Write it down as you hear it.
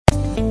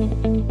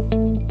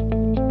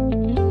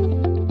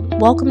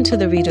Welcome to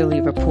the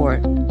Readerly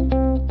Report.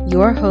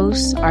 Your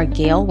hosts are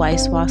Gail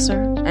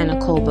Weisswasser and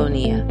Nicole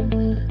Bonilla.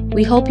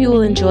 We hope you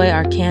will enjoy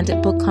our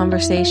candid book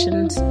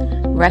conversations,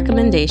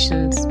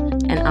 recommendations,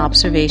 and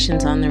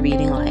observations on the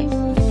reading life.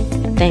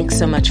 Thanks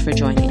so much for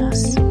joining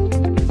us.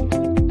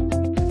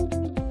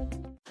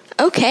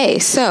 Okay,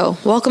 so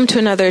welcome to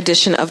another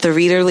edition of the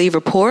Readerly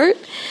Report.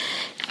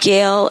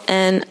 Gail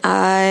and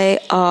I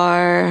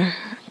are,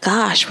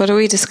 what are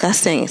we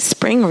discussing?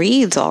 Spring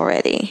reads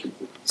already.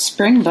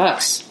 Spring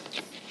books.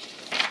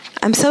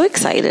 I'm so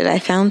excited. I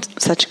found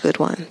such good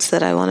ones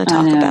that I want to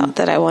talk about,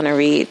 that I want to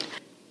read.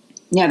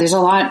 Yeah, there's a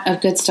lot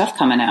of good stuff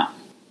coming out.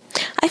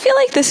 I feel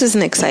like this is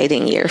an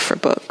exciting year for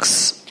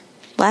books.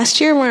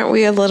 Last year, weren't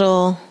we a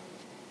little...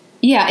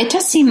 Yeah, it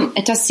does seem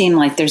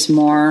like there's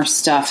more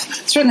stuff.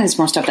 Certainly there's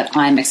more stuff that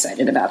I'm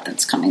excited about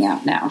that's coming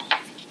out now.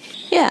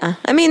 Yeah.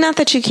 I mean, not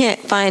that you can't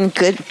find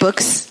good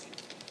books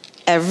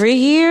every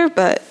year,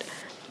 but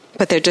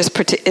they're just,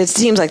 it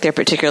seems like they're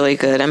particularly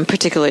good. I'm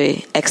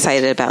particularly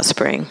excited about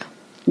spring.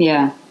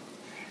 Yeah.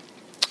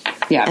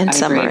 Yeah. And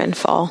summer and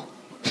fall.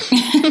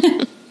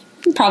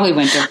 Probably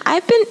winter.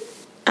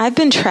 I've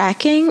been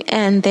tracking,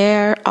 and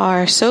there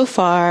are so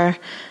far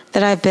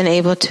that I've been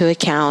able to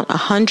account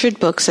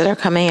 100 books that are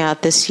coming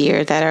out this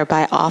year that are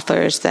by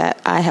authors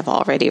that I have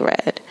already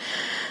read,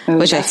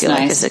 which I feel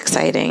like is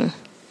exciting.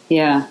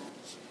 Yeah.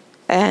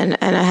 And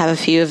I have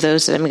a few of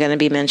those that I'm going to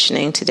be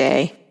mentioning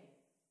today.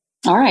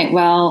 All right.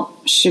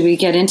 Well, should we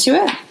get into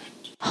it?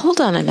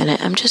 Hold on a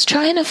minute. I'm just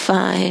trying to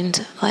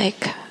find, I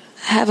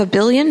have a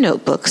billion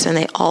notebooks and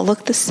they all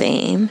look the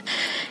same.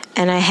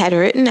 And I had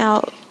written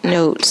out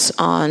notes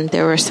on,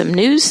 there were some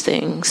news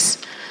things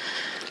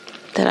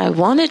that I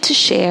wanted to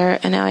share,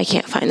 and now I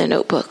can't find the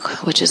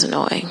notebook, which is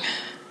annoying.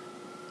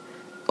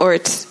 Or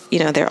it's,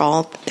 they're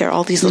all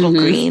these little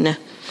green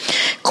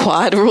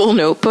quad rule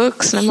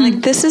notebooks. And I'm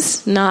like, this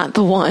is not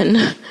the one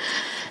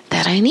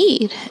that I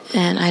need.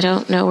 And I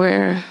don't know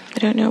where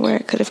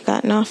it could have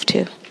gotten off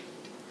to.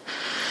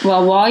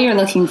 Well, while you're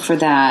looking for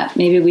that,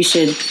 maybe we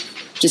should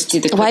just do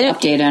the quick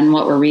update on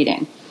what we're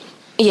reading.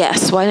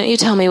 Yes. Why don't you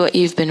tell me what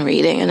you've been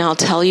reading, and I'll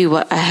tell you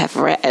what I have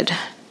read.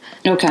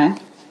 Okay.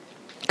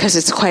 Because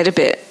it's quite a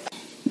bit.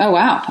 Oh,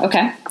 wow.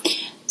 Okay.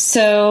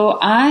 So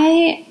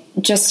I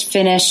just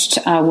finished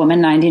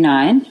Woman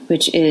 99,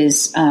 which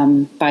is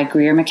by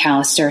Greer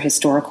McAllister,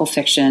 historical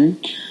fiction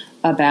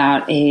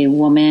about a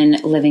woman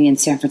living in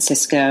San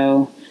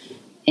Francisco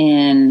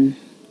in,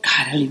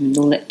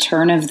 the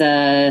turn of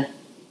the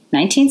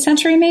 19th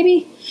century,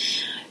 maybe,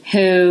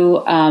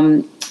 who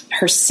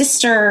her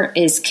sister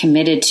is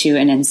committed to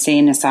an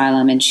insane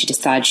asylum, and she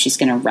decides she's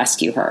going to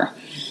rescue her.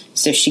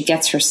 So she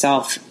gets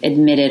herself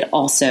admitted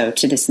also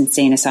to this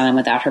insane asylum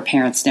without her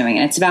parents knowing.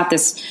 And it's about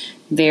this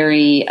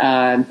very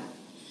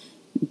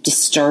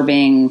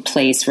disturbing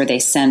place where they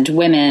send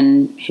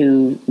women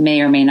who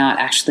may or may not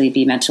actually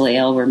be mentally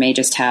ill, or may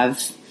just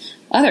have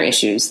other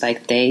issues,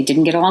 like they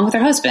didn't get along with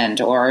their husband,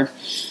 or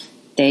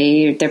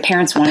their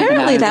parents wanted them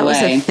out of the way. Apparently that was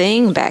a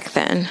thing back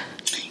then.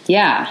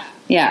 Yeah,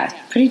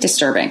 pretty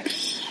disturbing.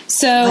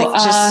 So,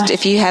 just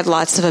if you had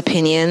lots of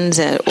opinions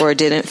or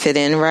didn't fit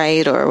in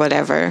right or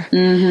whatever,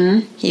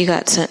 you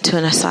got sent to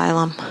an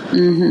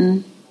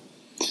asylum.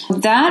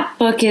 That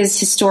book is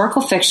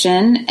historical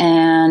fiction,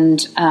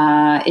 and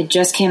it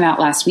just came out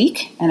last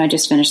week, and I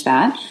just finished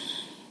that.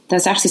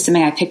 That's actually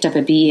something I picked up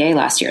at BEA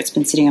last year. It's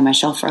been sitting on my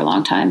shelf for a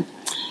long time.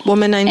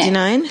 Woman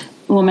 99?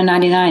 Woman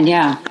 99,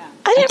 yeah.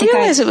 I didn't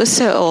realize it was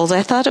so old.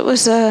 I thought it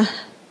was it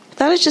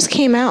just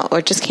came out,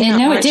 or just came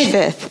out March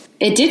 5th.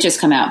 It did just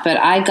come out, but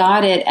I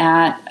got it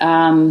at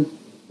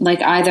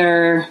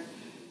either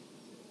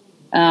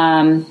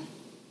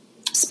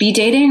speed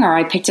dating, or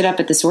I picked it up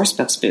at the Source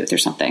Books booth or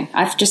something.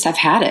 I've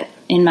had it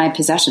in my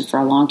possession for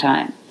a long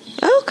time.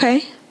 Oh,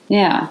 okay.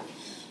 Yeah.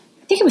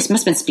 I think it must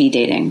have been speed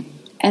dating.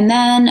 And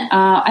then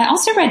I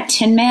also read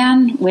Tin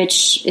Man,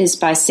 which is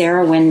by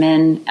Sarah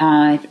Winman.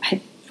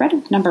 I read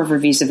a number of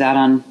reviews of that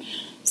on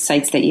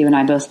sites that you and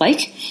I both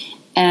like.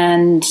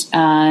 And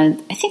I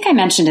think I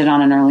mentioned it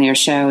on an earlier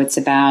show. It's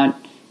about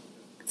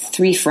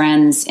three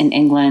friends in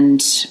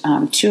England,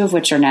 two of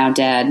which are now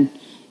dead,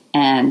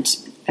 and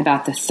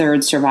about the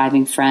third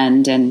surviving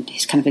friend and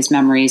his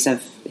memories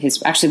of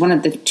his.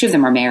 Actually, two of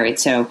them are married,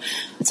 so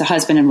it's a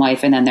husband and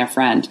wife, and then their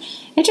friend.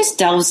 It just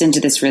delves into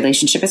this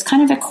relationship. It's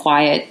kind of a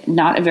quiet,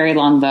 not a very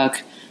long book,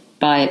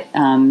 but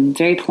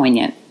very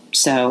poignant.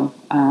 So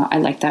I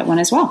like that one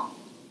as well.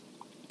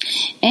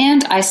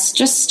 And I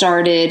just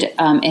started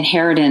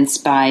Inheritance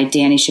by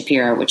Dani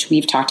Shapiro, which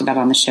we've talked about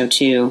on the show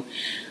too,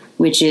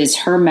 which is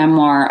her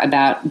memoir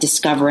about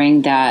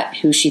discovering that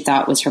who she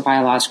thought was her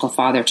biological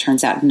father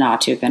turns out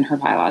not to have been her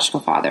biological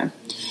father.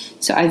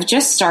 So I've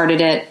just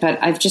started it,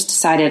 but I've just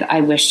decided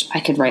I wish I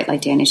could write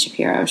like Dani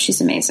Shapiro.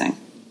 She's amazing.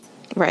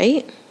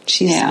 Right?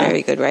 She's a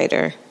very good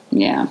writer.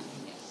 Yeah.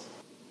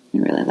 I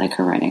really like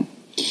her writing.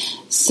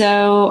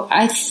 So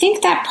I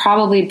think that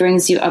probably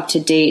brings you up to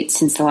date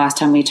since the last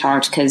time we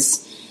talked,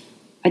 because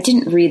I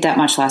didn't read that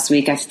much last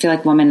week. I feel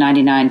like Woman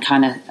 99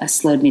 kind of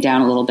slowed me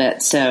down a little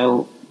bit.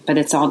 So, but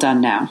it's all done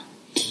now.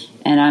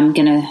 and I'm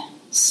going to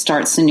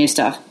start some new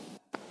stuff.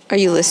 Are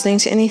you listening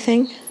to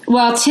anything?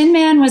 Well, Tin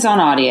Man was on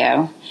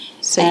audio.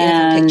 So you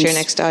haven't picked your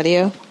next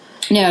audio?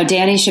 No,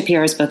 Danny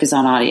Shapiro's book is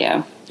on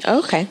audio.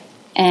 Okay.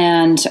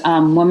 And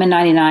Woman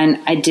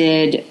 99 I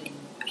did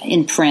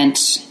in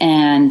print,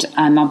 and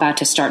I'm about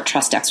to start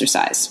Trust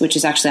Exercise, which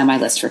is actually on my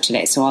list for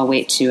today. So I'll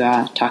wait to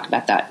talk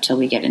about that till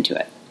we get into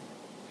it.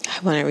 I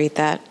want to read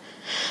that.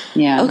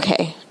 Yeah.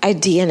 Okay. I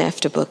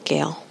DNF'd a book,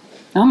 Gail.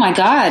 Oh my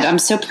God. I'm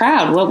so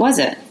proud. What was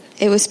it?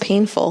 It was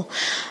painful.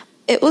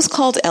 It was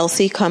called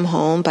Elsie Come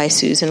Home by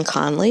Susan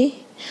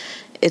Conley.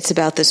 It's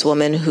about this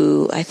woman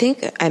who, I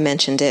think I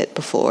mentioned it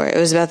before. It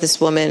was about this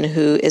woman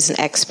who is an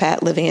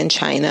expat living in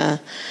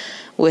China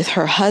with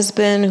her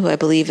husband, who I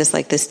believe is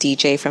like this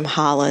DJ from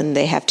Holland.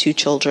 They have 2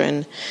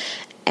 children,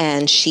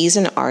 and she's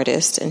an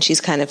artist, and she's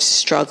kind of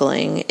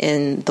struggling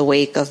in the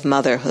wake of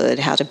motherhood,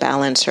 how to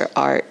balance her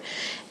art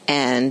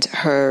and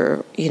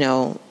her,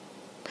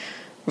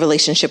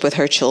 relationship with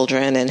her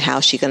children, and how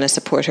she's going to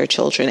support her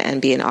children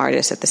and be an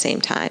artist at the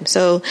same time.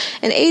 So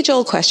an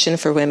age-old question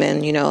for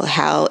women,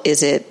 how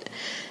is it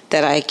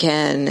that I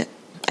can,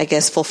 I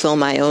guess, fulfill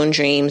my own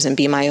dreams and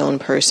be my own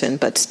person,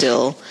 but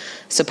still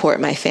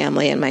support my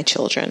family and my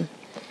children.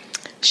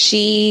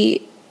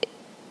 She,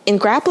 in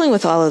grappling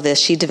with all of this,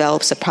 she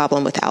develops a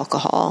problem with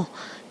alcohol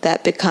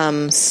that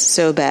becomes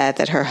so bad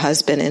that her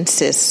husband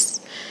insists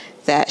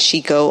that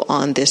she go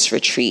on this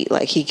retreat.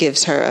 Like, he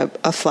gives her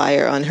a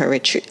flyer on her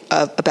retreat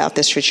about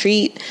this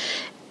retreat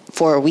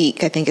for a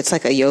week. I think it's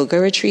like a yoga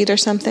retreat or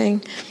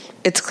something.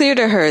 It's clear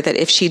to her that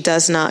if she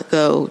does not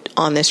go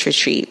on this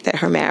retreat, that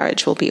her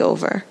marriage will be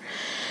over.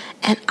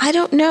 And I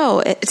don't know.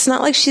 It's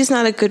not like she's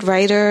not a good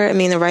writer. I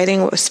mean, the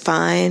writing was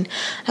fine.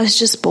 I was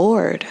just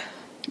bored.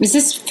 Is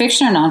this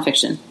fiction or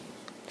nonfiction?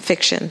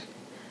 Fiction.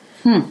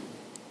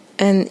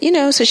 And,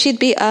 so she'd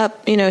be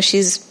up,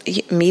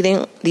 she's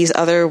meeting these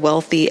other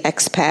wealthy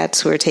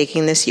expats who are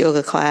taking this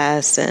yoga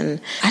class.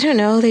 And I don't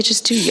know, they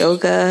just do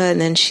yoga. And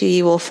then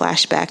she will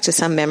flash back to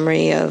some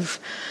memory of,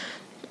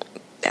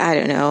 I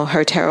don't know,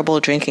 her terrible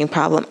drinking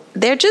problem.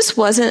 There just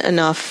wasn't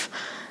enough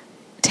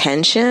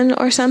tension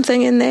or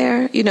something in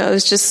there. It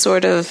was just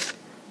sort of,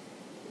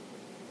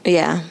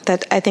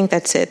 I think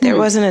that's it. There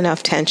wasn't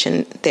enough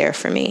tension there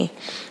for me.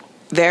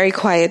 Very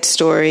quiet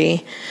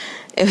story.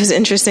 It was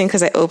interesting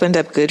because I opened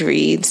up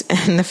Goodreads,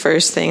 and the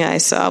first thing I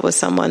saw was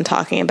someone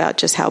talking about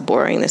just how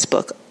boring this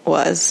book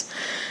was.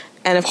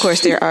 And of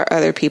course, there are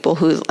other people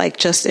who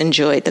just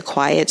enjoyed the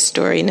quiet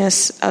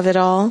storiness of it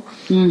all.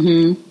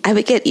 Mm-hmm. I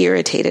would get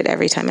irritated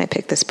every time I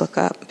picked this book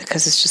up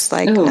because it's just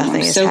nothing is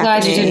happening. I'm so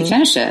glad you didn't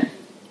finish it.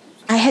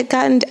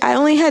 I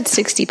only had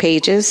 60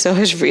 pages, so I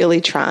was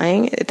really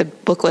trying. The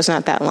book was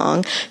not that long.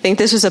 I think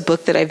this was a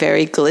book that I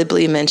very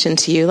glibly mentioned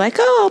to you,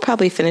 I'll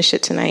probably finish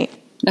it tonight.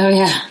 Oh,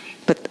 yeah.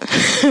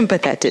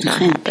 But that did not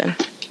happen.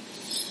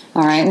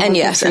 All right. And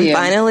yes, and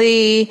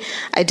finally,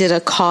 I did a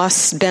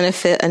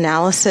cost-benefit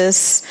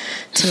analysis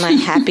to my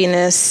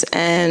happiness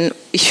and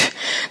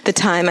the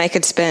time I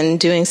could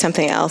spend doing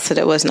something else, that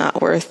it was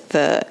not worth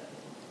the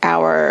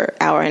hour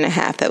and a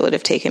half that would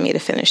have taken me to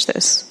finish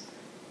this.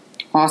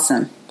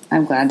 Awesome.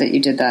 I'm glad that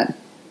you did that.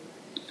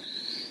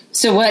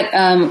 So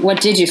what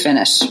did you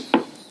finish?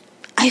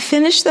 I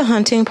finished The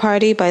Hunting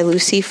Party by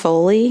Lucy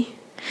Foley.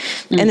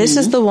 And this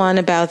is the one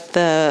about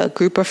the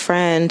group of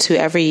friends who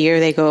every year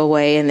they go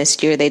away, and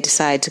this year they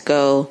decide to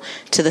go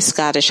to the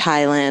Scottish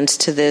Highlands,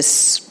 to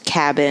this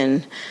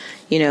cabin,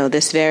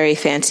 this very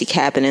fancy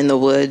cabin in the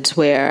woods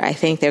where I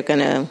think they're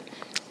going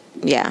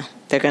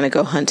to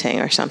go hunting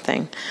or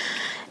something.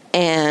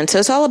 And so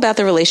it's all about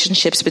the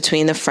relationships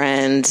between the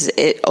friends.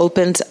 It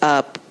opens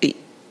up,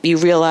 you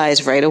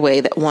realize right away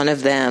that one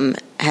of them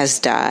has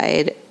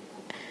died.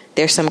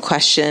 There's some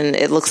question.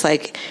 It looks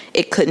like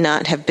it could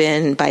not have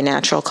been by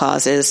natural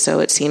causes, so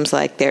it seems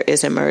like there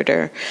is a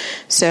murder.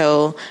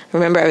 So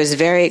remember, I was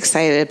very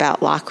excited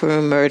about Locker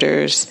Room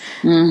Murders.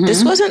 Mm-hmm.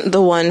 This wasn't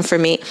the one for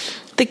me.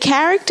 The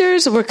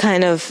characters were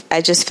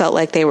I just felt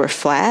like they were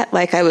flat.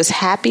 I was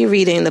happy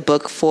reading the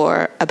book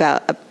for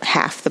about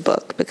half the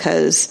book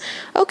because,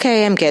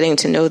 okay, I'm getting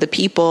to know the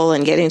people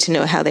and getting to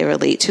know how they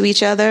relate to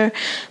each other.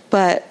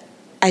 But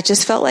I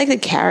just felt like the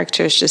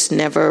characters just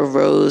never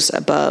rose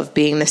above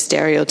being the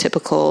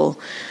stereotypical,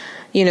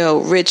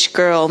 rich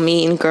girl,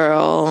 mean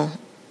girl,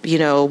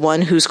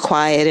 one who's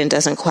quiet and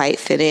doesn't quite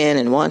fit in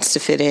and wants to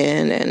fit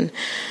in, and,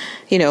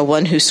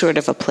 one who's sort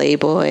of a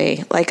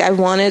playboy. I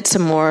wanted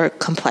some more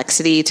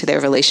complexity to their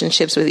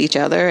relationships with each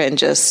other and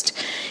just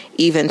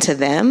even to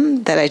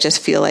them that I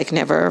just feel like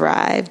never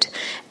arrived.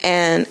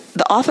 And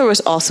the author was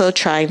also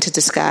trying to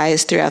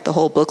disguise throughout the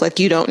whole book,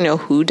 you don't know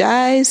who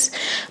dies,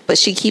 but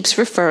she keeps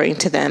referring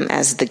to them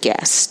as the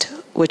guest,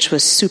 which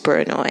was super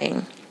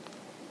annoying.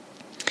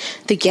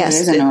 The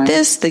guest did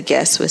this, the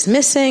guest was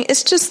missing.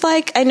 It's just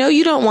I know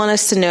you don't want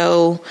us to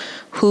know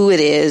who it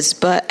is,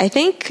 but I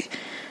think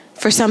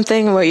for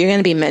something where you're going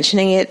to be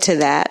mentioning it to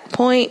that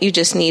point, you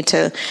just need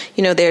to,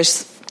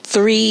 there's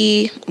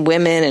 3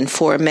 women and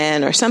 4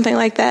 men or something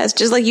like that. It's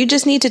just like, you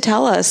just need to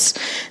tell us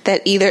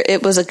that either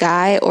it was a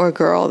guy or a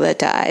girl that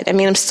died. I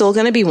mean, I'm still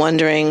going to be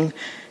wondering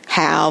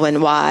how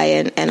and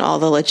why and all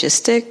the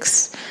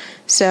logistics.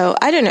 So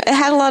I don't know. It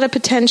had a lot of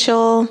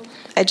potential.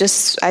 I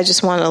just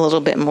want a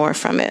little bit more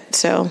from it.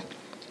 So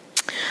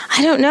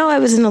I don't know. I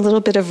was in a little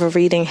bit of a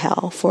reading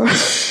hell for a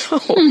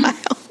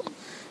while.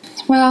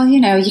 Well,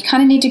 you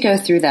kind of need to go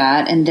through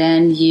that, and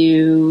then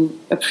you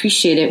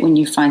appreciate it when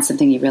you find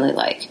something you really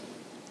like.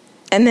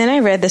 And then I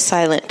read The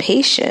Silent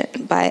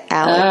Patient by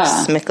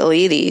Alex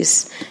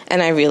Michaelides,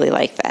 and I really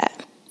like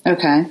that.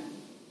 Okay.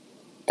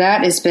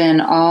 That has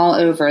been all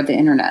over the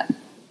internet.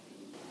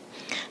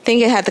 I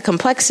think it had the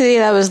complexity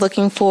that I was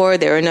looking for.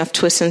 There were enough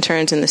twists and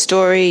turns in the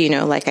story,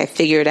 like I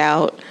figured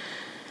out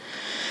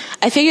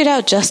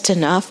just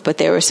enough, but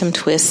there were some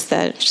twists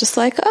that it's just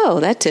like, oh,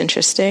 that's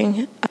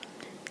interesting.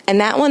 And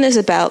that one is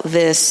about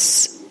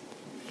the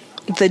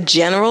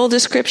general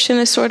description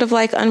is sort of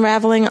like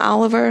Unraveling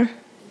Oliver.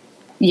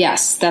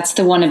 Yes, that's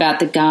the one about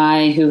the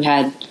guy who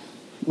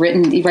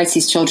he writes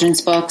these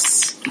children's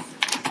books,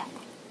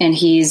 and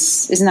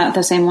isn't that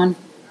the same one?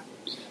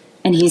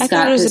 And I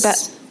thought it was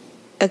about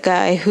a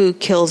guy who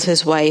kills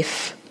his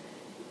wife.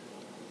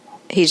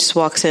 He just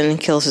walks in and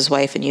kills his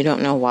wife, and you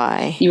don't know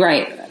why. You're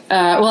right.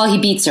 Well, he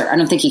beats her. I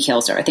don't think he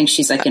kills her. I think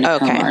she's like in a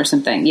coma or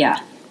something. Yeah.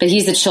 But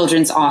he's the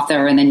children's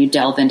author, and then you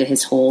delve into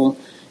his whole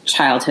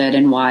childhood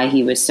and why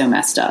he was so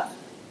messed up.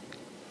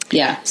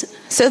 Yeah.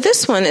 So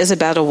this one is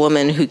about a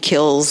woman who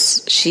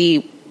kills,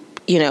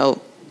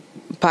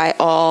 by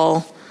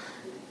all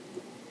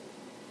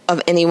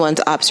of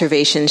anyone's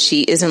observation,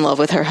 she is in love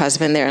with her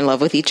husband. They're in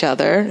love with each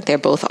other. They're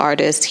both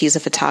artists. He's a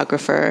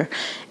photographer,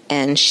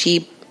 and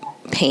she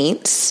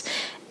paints.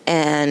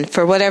 And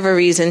for whatever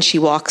reason, she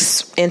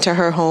walks into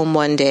her home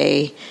one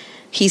day.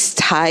 He's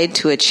tied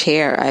to a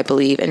chair, I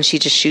believe, and she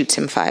just shoots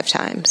him 5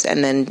 times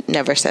and then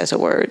never says a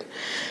word.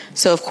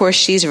 So, of course,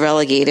 she's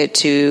relegated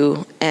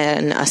to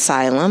an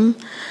asylum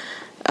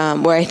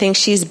where I think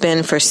she's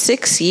been for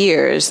 6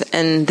 years.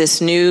 And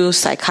this new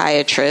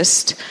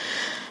psychiatrist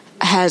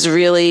has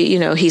really,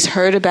 he's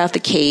heard about the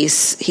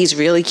case. He's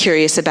really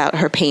curious about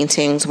her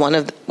paintings, one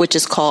of which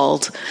is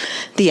called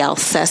the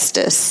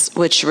Alcestis,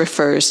 which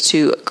refers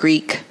to a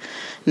Greek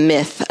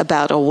myth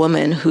about a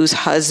woman whose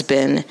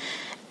husband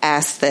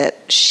asked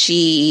that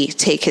she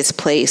take his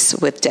place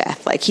with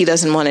death. Like, he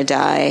doesn't want to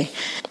die.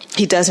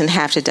 He doesn't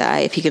have to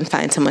die if he can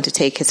find someone to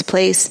take his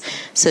place.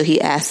 So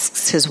he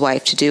asks his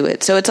wife to do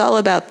it. So it's all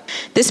about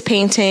this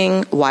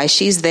painting, why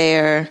she's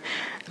there,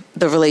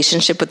 the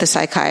relationship with the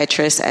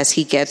psychiatrist as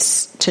he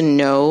gets to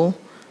know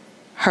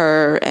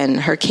her and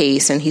her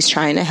case, and he's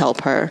trying to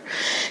help her.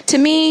 To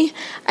me,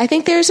 I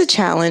think there's a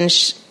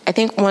challenge. I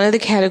think one of the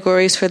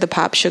categories for the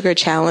Pop Sugar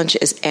Challenge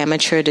is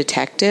amateur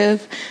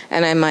detective,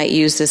 and I might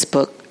use this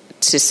book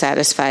to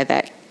satisfy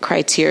that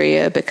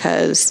criteria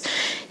because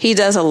he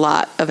does a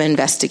lot of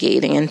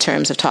investigating in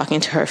terms of talking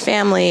to her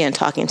family and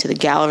talking to the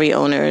gallery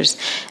owners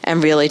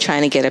and really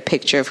trying to get a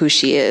picture of who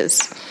she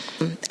is.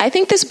 I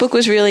think this book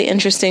was really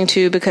interesting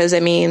too because,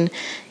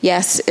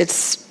 yes,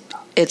 it's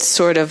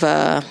sort of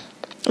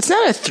it's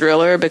not a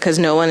thriller because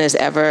no one is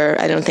ever,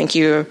 I don't think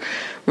you're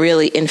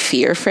really in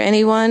fear for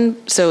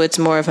anyone, so it's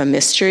more of a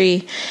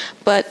mystery.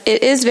 But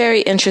it is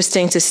very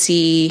interesting to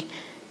see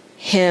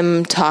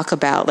him talk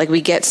about, like,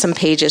 we get some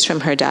pages from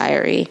her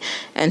diary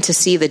and to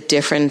see the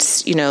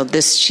difference,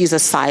 she's a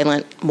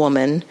silent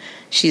woman.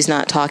 She's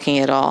not talking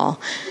at all.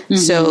 Mm-hmm.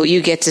 So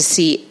you get to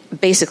see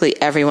basically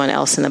everyone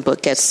else in the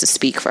book gets to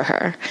speak for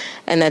her.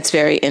 And that's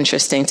very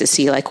interesting to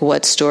see, like,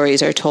 what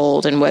stories are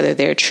told and whether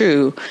they're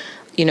true,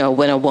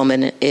 when a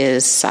woman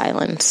is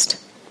silenced.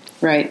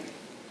 Right.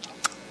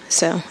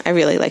 So I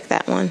really like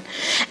that one.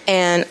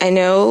 And I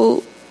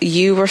know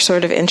you were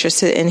sort of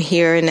interested in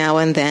Here, Now,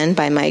 and Then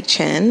by Mike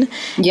Chen.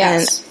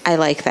 Yes. And I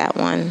like that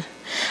one.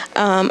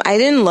 I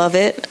didn't love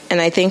it, and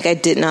I think I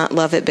did not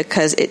love it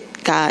because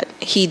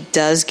he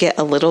does get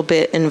a little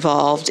bit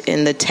involved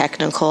in the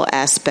technical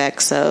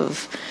aspects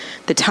of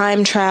the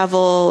time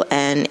travel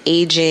and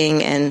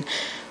aging and,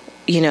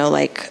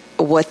 like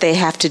what they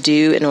have to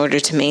do in order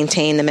to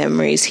maintain the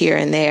memories here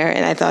and there.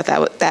 And I thought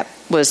that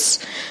was,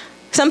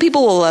 some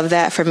people will love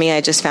that. For me,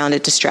 I just found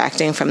it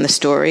distracting from the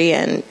story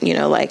and,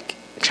 like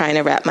trying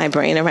to wrap my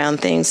brain around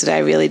things that I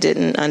really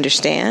didn't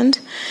understand.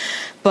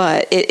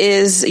 But it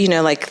is,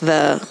 like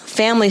the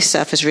family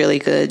stuff is really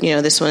good.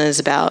 This one is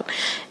about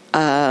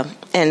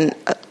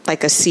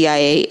like a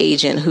CIA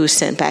agent who's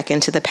sent back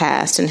into the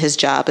past, and his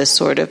job is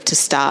sort of to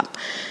stop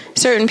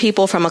certain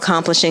people from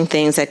accomplishing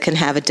things that can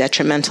have a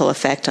detrimental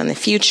effect on the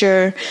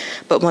future.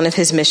 But one of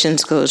his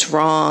missions goes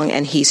wrong,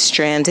 and he's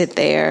stranded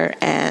there,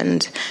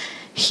 and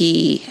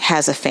he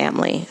has a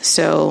family.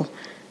 So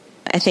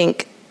I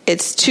think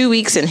it's 2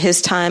 weeks in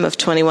his time of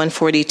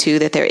 2142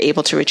 that they're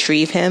able to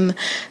retrieve him,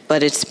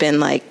 but it's been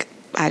like,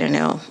 I don't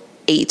know,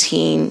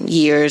 18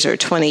 years or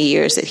 20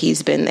 years that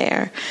he's been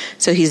there.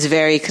 So he's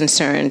very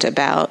concerned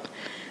about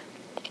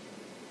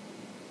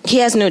he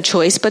has no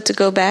choice but to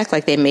go back.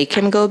 Like, they make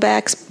him go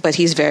back, but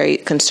he's very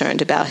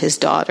concerned about his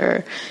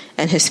daughter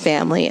and his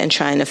family and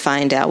trying to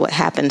find out what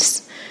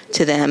happens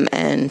to them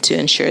and to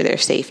ensure their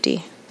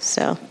safety.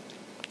 So,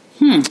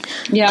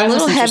 yeah, a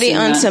little heavy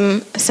on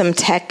some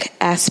tech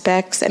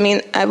aspects. I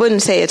mean, I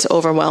wouldn't say it's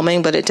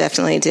overwhelming, but it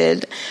definitely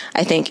did,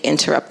 I think,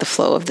 interrupt the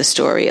flow of the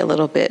story a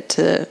little bit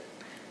to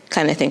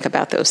kind of think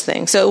about those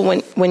things.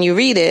 So when you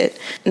read it,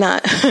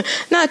 not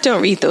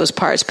don't read those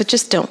parts, but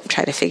just don't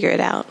try to figure it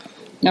out.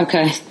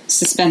 Okay.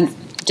 Suspend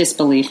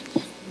disbelief.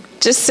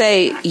 Just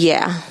say,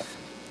 yeah.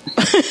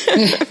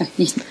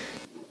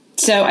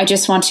 So I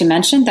just want to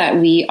mention that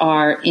we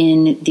are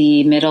in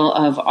the middle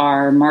of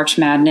our March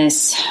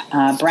Madness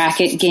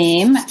bracket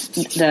game.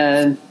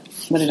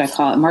 What did I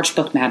call it? March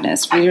Book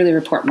Madness. Readerly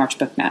Report March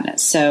Book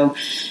Madness. So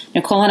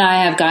Nicole and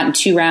I have gotten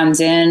 2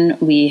 rounds in.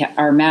 We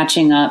are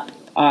matching up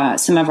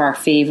some of our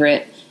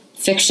favorite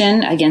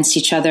fiction against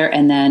each other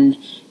and then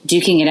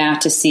duking it out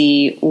to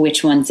see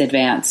which ones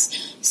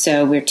advance.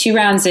 So we're 2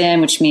 rounds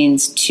in, which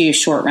means 2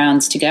 short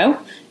rounds to go.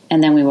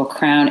 And then we will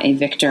crown a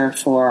victor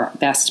for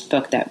best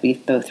book that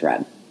we've both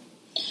read.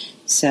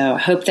 So I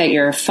hope that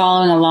you're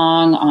following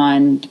along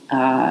on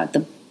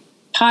the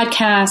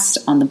podcast,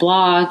 on the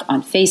blog,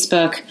 on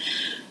Facebook.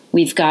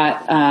 We've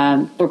got,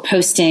 we're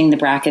posting the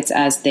brackets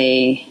as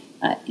they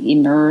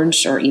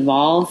emerge or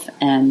evolve,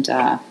 and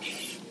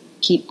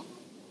keep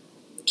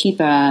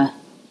checking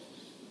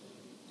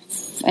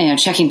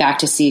back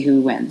to see who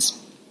wins.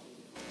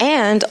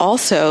 And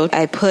also,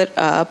 I put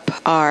up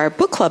our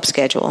book club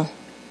schedule.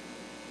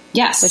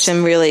 Yes. Which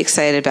I'm really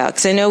excited about,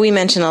 because I know we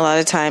mentioned a lot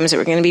of times that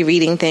we're going to be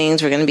reading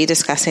things, we're going to be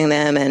discussing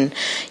them, and,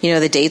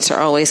 the dates are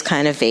always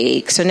kind of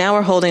vague. So now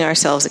we're holding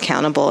ourselves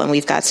accountable, and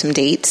we've got some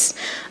dates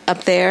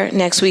up there.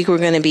 Next week, we're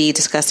going to be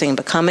discussing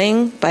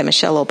Becoming by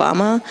Michelle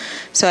Obama.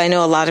 So I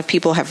know a lot of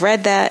people have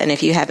read that, and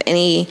if you have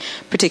any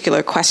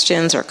particular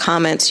questions or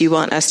comments you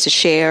want us to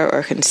share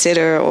or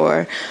consider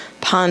or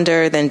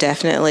ponder, then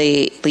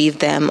definitely leave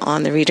them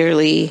on the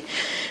Readerly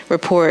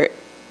Report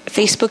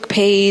Facebook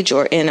page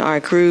or in our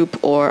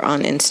group or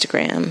on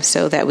Instagram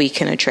so that we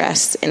can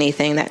address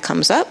anything that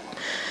comes up.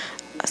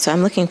 So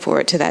I'm looking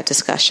forward to that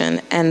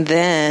discussion. And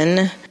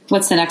then...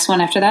 What's the next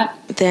one after that?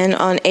 Then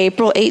on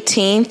April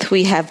 18th,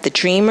 we have The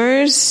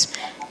Dreamers.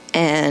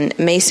 And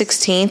May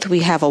 16th,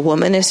 we have A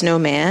Woman Is No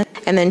Man.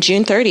 And then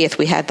June 30th,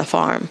 we had The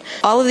Farm.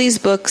 All of these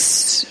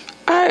books...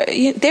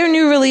 they're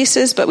new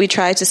releases, but we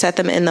tried to set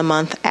them in the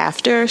month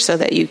after so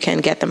that you can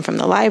get them from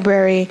the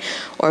library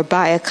or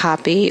buy a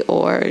copy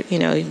or,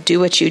 do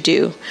what you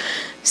do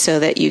so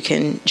that you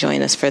can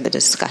join us for the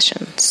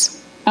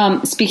discussions.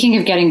 Speaking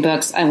of getting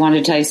books, I wanted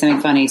to tell you something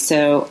funny.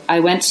 So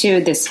I went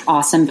to this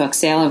awesome book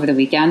sale over the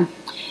weekend.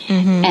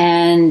 Mm-hmm.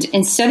 And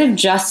instead of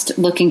just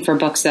looking for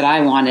books that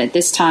I wanted,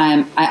 this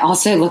time I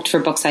also looked for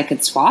books I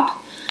could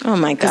swap. Oh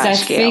my gosh, I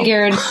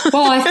figured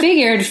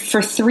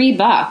for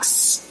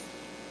 $3,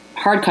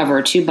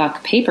 hardcover,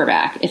 $2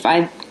 paperback, if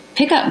I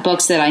pick up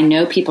books that I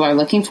know people are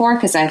looking for,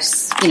 because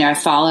I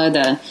follow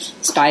the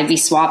Spivey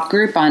Swap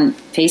group on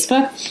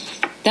Facebook,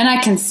 then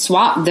I can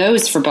swap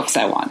those for books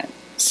I wanted.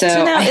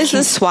 So now, is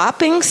the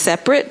swapping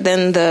separate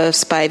than the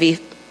Spivey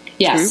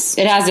Yes,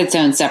 group? It has its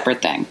own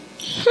separate thing.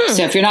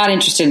 So if you're not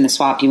interested in the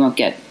swap, you won't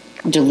get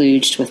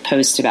deluged with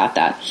posts about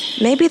that.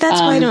 Maybe that's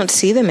why I don't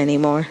see them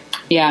anymore.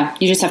 Yeah,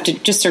 you just have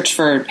to search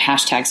for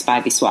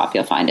 #Spivey Swap.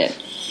 You'll find it.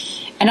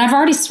 And I've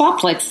already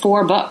swapped like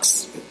 4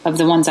 books of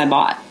the ones I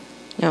bought.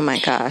 Oh my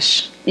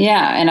gosh.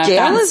 Yeah. And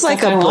Gail is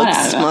like a book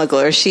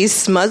smuggler. She's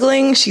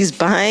smuggling, she's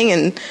buying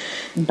and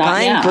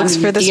buying books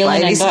for the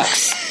Spivey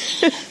books.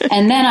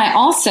 And then I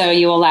also,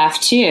 you will laugh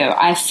too,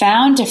 I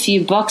found a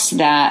few books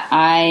that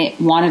I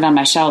wanted on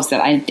my shelves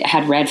that I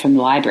had read from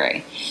the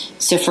library.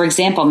 So for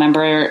example,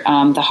 remember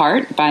The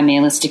Heart by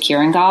Melis de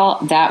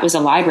Kierangal? That was a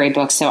library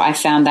book. So I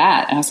found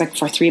that and I was like,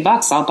 for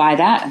 $3, I'll buy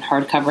that in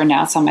hardcover, and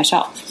now it's on my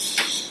shelf.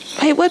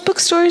 Wait, what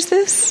bookstore is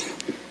this?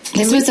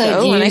 This was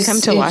when I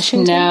come to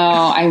Washington? No,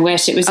 I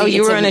wish it was. Oh,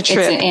 you were on a trip.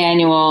 It's an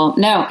annual.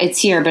 No, it's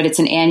here, but it's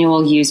an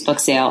annual used book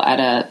sale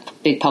at a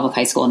big public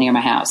high school near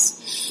my house.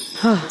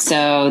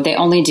 So they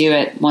only do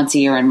it once a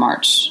year in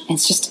March.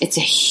 It's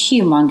a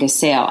humongous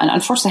sale. And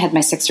unfortunately, I had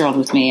my 6-year-old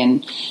with me,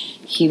 and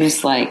he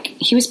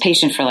was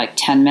patient for like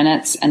 10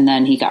 minutes, and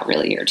then he got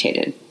really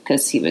irritated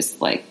because he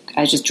was like, I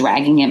was just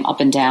dragging him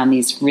up and down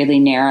these really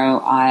narrow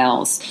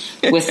aisles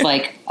with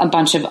like a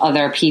bunch of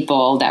other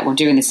people that were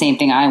doing the same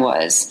thing I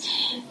was.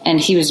 And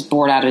he was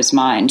bored out of his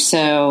mind.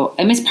 So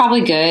I mean, it's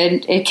probably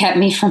good. It kept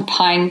me from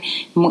buying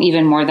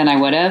even more than I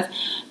would have.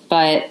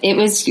 But it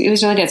was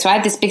really good. So I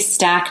have this big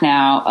stack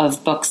now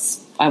of books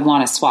I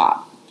want to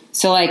swap.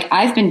 So like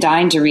I've been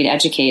dying to read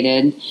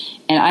Educated,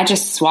 and I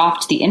just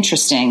swapped the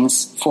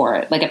Interestings for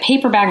it. Like a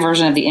paperback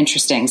version of the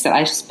Interestings that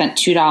I spent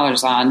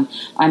 $2 on,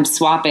 I'm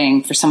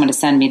swapping for someone to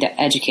send me to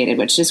Educated,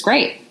 which is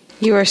great.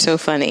 You are so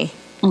funny.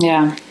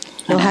 Yeah.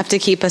 You'll have to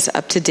keep us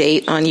up to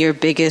date on your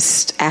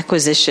biggest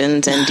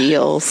acquisitions and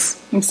deals.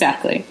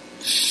 Exactly.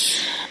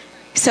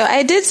 So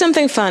I did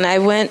something fun. I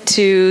went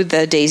to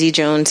the Daisy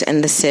Jones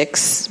and the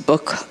Six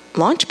book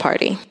launch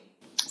party.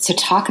 So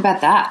talk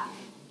about that.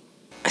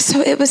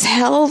 So it was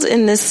held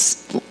in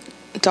this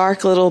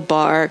dark little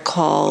bar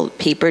called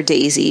Paper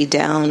Daisy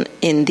down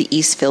in the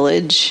East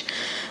Village,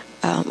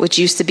 which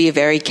used to be a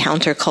very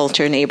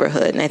counterculture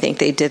neighborhood. And I think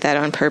they did that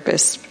on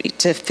purpose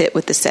to fit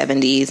with the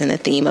 70s and the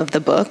theme of the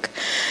book.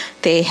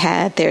 They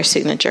had their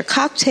signature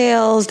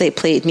cocktails. They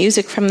played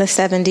music from the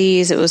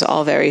 70s. It was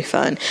all very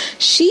fun.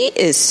 She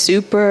is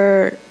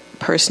super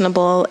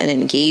personable and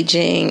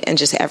engaging, and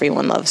just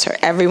everyone loves her.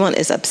 Everyone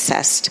is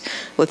obsessed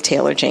with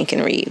Taylor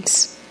Jenkins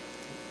Reid's.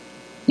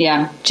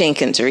 Yeah.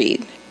 Jenkins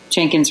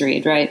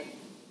Reid, right.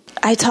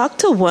 I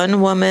talked to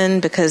one woman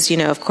because,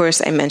 of course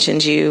I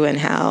mentioned you and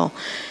how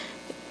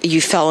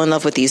you fell in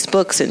love with these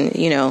books. And,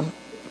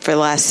 for the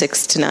last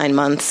 6 to 9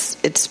 months,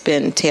 it's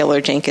been Taylor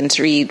Jenkins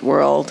Reid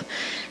world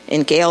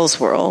in Gail's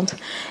world.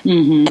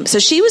 Mm-hmm. So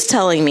she was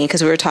telling me,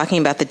 because we were talking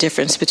about the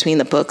difference between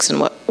the books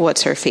and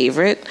what's her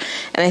favorite.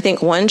 And I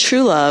think One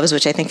True Loves,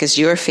 which I think is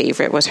your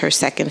favorite, was her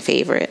second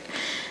favorite.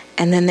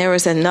 And then there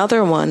was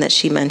another one that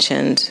she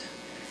mentioned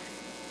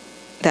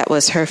that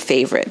was her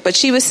favorite. But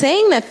she was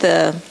saying that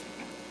the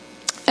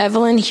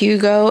Evelyn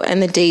Hugo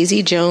and the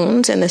Daisy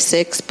Jones and the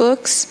 6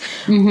 books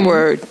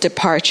were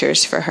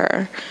departures for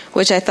her,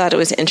 which I thought it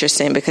was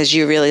interesting because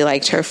you really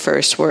liked her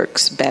first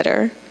works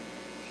better.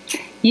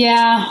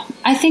 Yeah,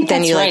 I think that's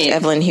right. Then you liked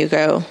Evelyn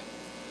Hugo.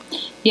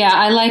 Yeah,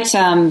 I liked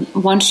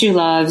One True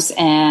Loves,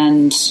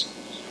 and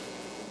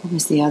what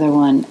was the other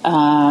one?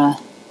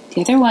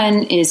 The other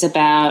one is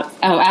about,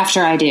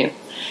 After I Do.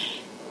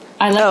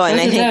 And I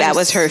think that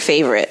was her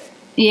favorite.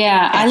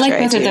 Yeah, I like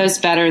both of those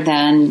better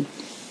than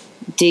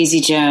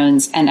Daisy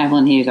Jones and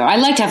Evelyn Hugo. I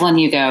liked Evelyn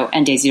Hugo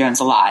and Daisy Jones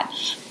a lot,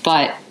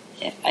 but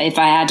if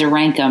I had to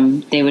rank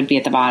them, they would be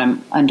at the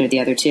bottom under the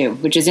other two,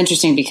 which is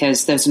interesting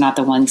because those are not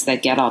the ones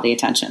that get all the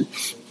attention.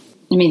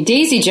 I mean,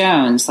 Daisy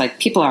Jones,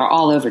 people are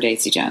all over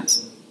Daisy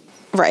Jones.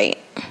 Right.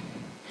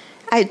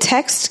 I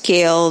text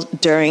Gail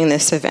during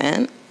this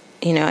event.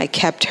 I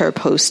kept her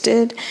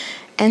posted.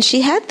 And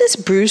she had this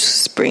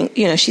Bruce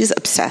she's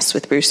obsessed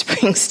with Bruce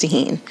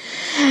Springsteen.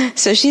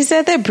 So she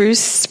said that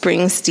Bruce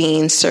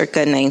Springsteen circa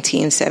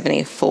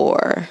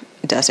 1974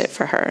 does it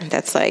for her.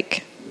 That's I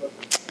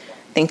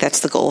think that's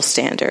the gold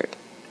standard.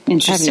 I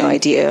have no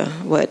idea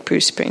what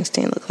Bruce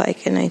Springsteen looked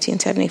like in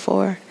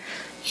 1974.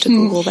 To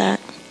Google that.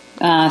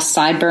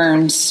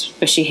 Sideburns,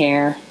 bushy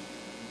hair,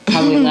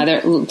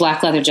 probably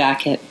black leather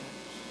jacket.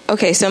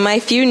 Okay, so my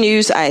few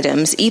news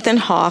items. Ethan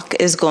Hawke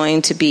is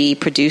going to be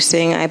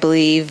producing, I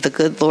believe, The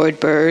Good Lord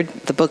Bird,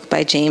 the book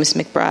by James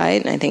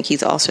McBride. And I think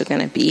he's also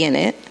going to be in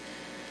it.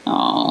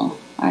 Oh,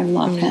 I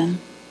love him.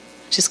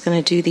 Just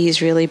going to do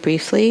these really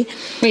briefly.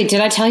 Wait, did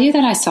I tell you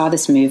that I saw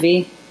this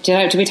movie?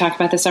 Did we talk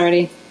about this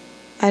already?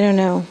 I don't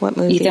know. What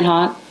movie? Ethan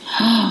Hawke.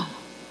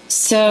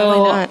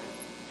 So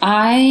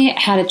I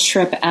had a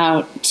trip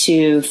out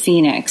to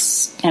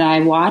Phoenix, and I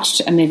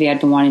watched a movie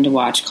I'd been wanting to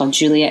watch called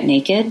Juliet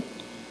Naked.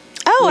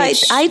 Oh,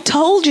 I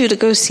told you to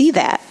go see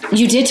that.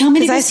 You did tell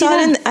me to go see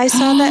that? I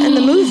saw that in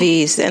the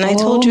movies, and I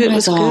told you it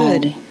was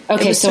good.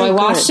 Okay, so I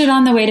watched it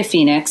on the way to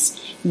Phoenix.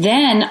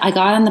 Then I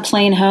got on the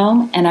plane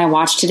home, and I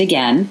watched it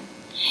again.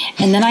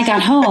 And then I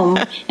got home,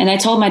 and I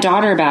told my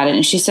daughter about it,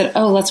 and she said,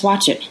 oh, let's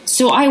watch it.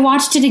 So I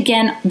watched it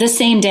again the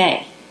same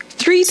day.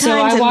 3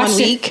 times in 1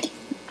 week?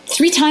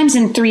 3 times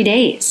in 3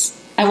 days.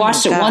 I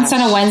watched it once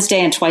on a Wednesday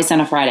and twice on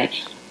a Friday.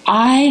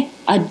 I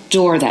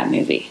adore that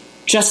movie.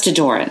 Just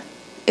adore it.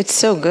 It's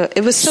so good.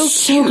 It was so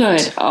cute.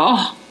 Good.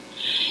 Oh,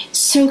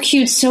 so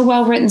cute, so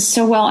well written,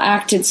 so well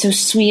acted, so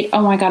sweet.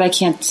 Oh my God, I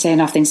can't say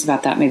enough things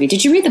about that movie.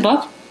 Did you read the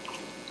book?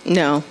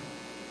 No.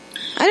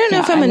 I don't know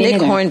if I'm a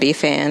Nick Hornby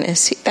fan.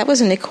 That was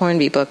a Nick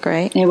Hornby book,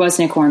 right? It was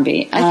Nick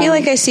Hornby. I feel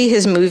like I see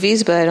his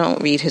movies, but I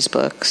don't read his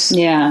books.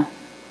 Yeah.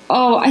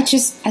 Oh, I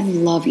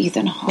love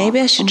Ethan Hawke. Maybe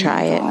I should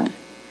try it.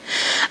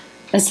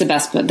 That's the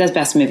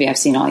best movie I've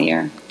seen all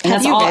year. And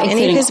Have you read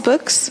any of his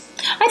books?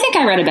 I think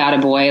I read About a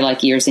Boy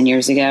years and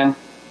years ago.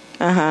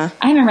 Uh-huh.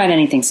 I haven't read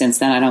anything since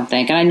then, I don't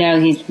think. And I know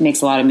he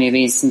makes a lot of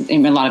movies,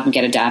 and a lot of them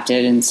get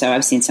adapted, and so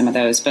I've seen some of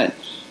those. But,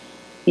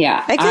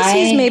 yeah. I guess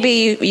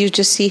maybe you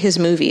just see his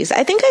movies.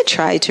 I think I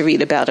tried to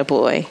read About a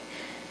Boy.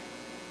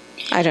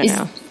 I don't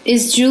know.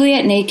 Is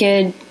Juliet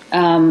Naked,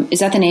 is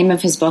that the name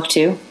of his book,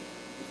 too?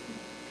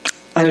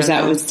 Or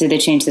did they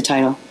change the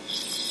title?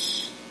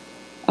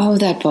 Oh,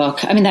 that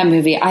book. I mean, that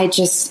movie. I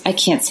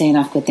can't say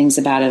enough good things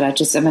about it.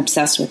 I'm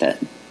obsessed with it.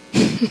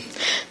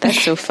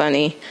 That's so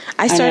funny.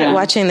 I started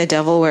watching The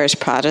Devil Wears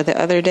Prada the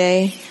other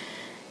day,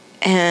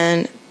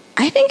 and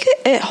I think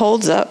it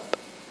holds up.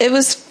 It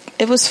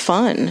was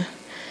fun,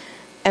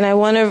 and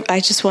I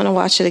just want to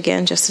watch it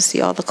again just to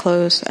see all the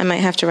clothes. I might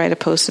have to write a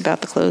post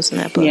about the clothes in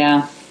that book.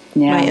 Yeah.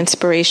 My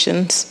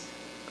inspirations.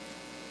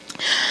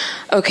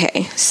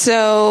 Okay,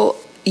 so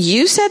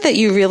you said that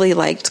you really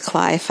liked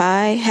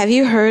Cli-Fi. Have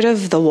you heard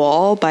of The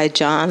Wall by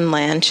John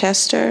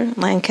Lancaster?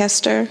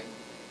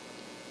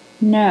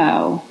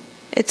 No.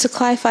 It's a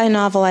Cli-Fi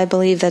novel, I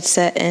believe, that's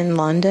set in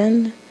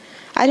London.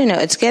 I don't know.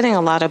 It's getting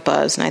a lot of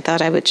buzz, and I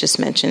thought I would just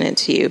mention it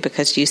to you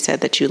because you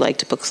said that you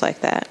liked books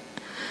like that.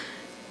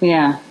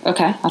 Yeah.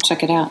 Okay. I'll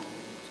check it out.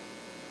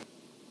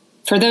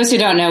 For those who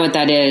don't know what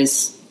that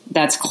is,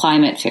 that's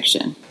climate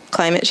fiction.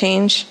 Climate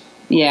change?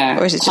 Yeah.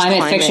 Or is it climate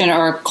just fiction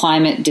or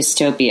climate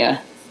dystopia?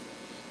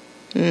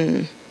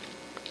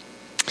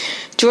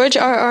 George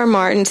R.R.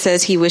 Martin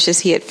says he wishes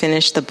he had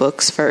finished the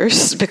books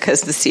first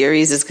because the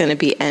series is going to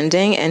be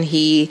ending, and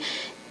he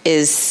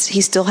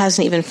still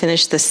hasn't even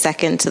finished the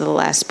second to the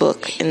last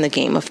book in the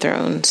Game of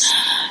Thrones.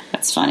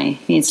 That's funny.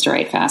 He needs to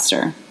write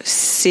faster.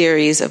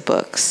 Series of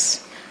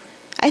books.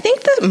 I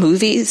think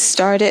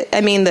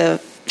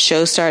the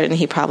show started and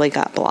he probably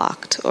got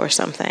blocked or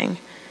something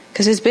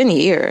because it's been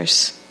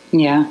years.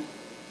 Yeah,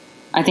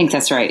 I think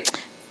that's right.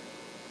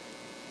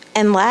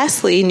 And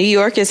lastly, New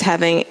York is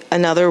having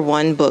another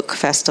one book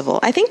festival.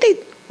 I think they,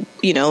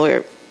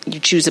 where you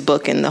choose a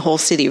book and the whole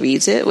city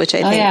reads it, which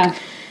I think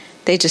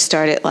they just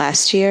started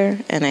last year.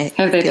 And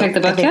have they picked the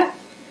book yet?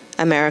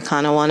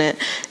 Americana won it.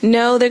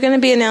 No, they're going to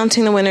be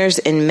announcing the winners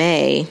in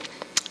May.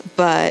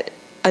 But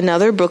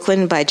Another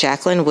Brooklyn by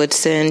Jacqueline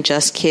Woodson,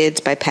 Just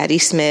Kids by Patti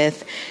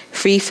Smith,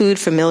 Free Food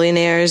for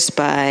Millionaires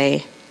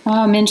by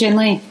Min Jin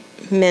Lee.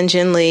 Min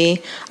Jin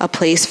Lee, A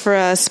Place for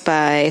Us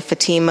by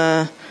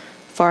Fatima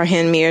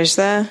Farhan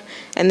Mirza.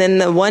 And then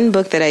the one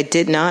book that I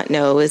did not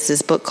know is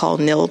this book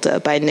called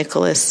Nilda by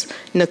Nicolosa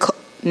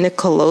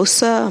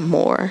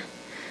Moore.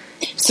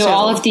 So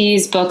all of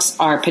these books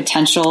are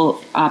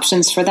potential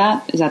options for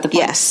that? Is that the point?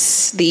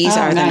 Yes. These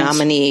are the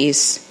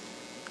nominees.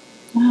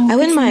 Oh, I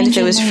wouldn't mind if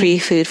it was Free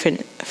Food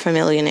for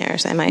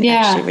Millionaires. I might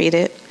actually read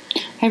it.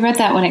 I read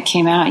that when it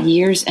came out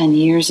years and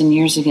years and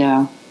years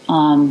ago.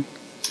 And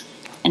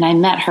I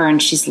met her,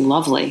 and she's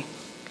lovely.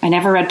 I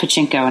never read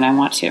Pachinko, and I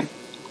want to.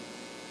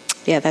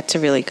 Yeah, that's a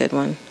really good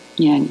one.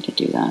 Yeah, I need to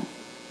do that.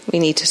 We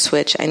need to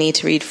switch. I need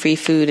to read Free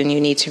Food, and you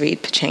need to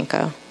read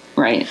Pachinko.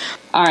 Right.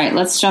 All right,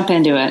 let's jump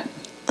into it.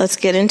 Let's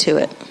get into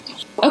it.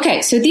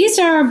 Okay, so these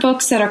are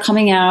books that are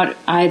coming out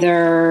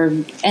either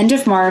end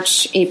of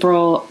March,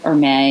 April, or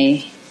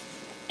May.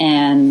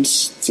 And let's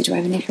see, do I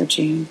have any for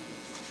June?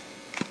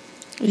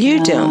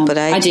 You don't, but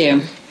I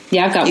do.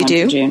 Yeah, I've got one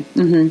for June.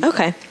 Mm-hmm.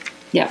 Okay.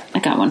 Yeah, I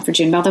got one for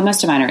June, although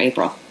most of mine are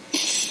April.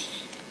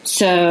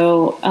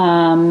 So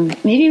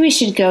maybe we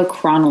should go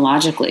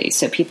chronologically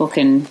so people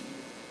can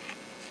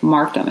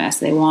mark them as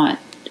they want.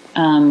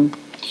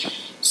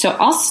 So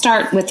I'll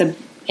start with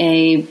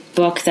a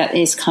book that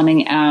is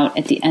coming out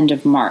at the end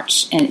of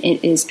March, and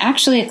it is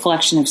actually a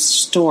collection of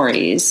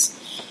stories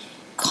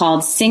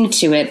called Sing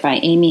to It by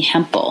Amy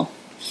Hempel.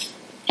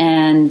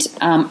 And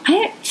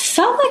I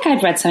felt like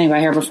I'd read something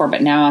by her before,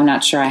 but now I'm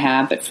not sure I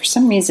have. But for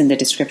some reason, the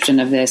description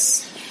of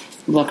this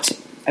looked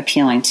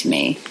appealing to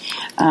me.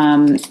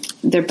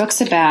 They're books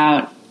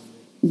about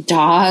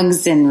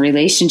dogs and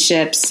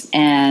relationships,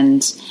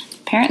 and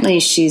apparently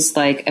she's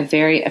like a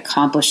very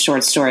accomplished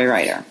short story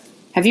writer.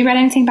 Have you read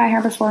anything by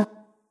her before?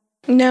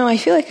 No, I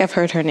feel like I've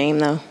heard her name,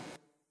 though.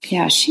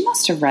 Yeah, she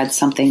must have read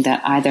something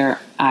that either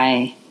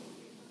I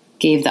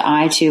gave the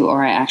eye to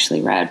or I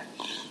actually read.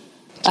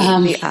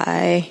 Gave the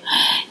eye.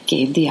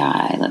 Gave the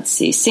eye. Let's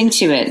see. Sing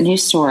to It, new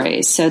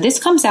stories. So this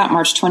comes out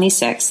March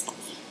 26th.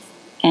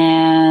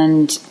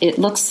 And it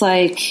looks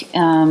like,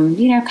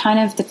 kind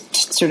of the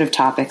sort of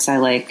topics I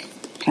like,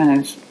 kind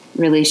of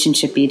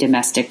relationship-y,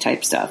 domestic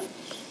type stuff.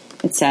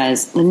 It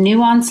says, the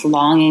nuance,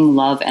 longing,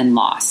 love, and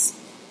loss.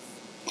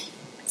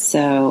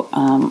 So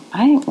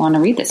I want to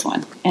read this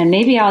one. And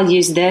maybe I'll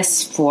use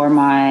this for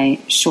my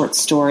short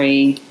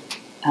story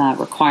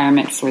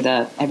requirement for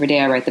the Every Day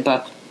I Write the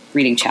Book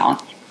reading challenge.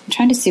 I'm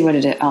trying to see what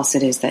else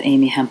it is that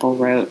Amy Hempel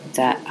wrote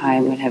that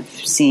I would have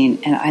seen,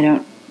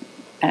 and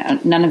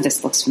none of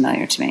this looks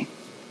familiar to me.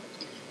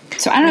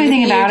 So I don't know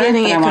anything about it,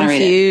 but I want to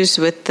read it. Confused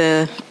with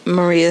the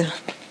Maria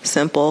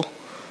Semple.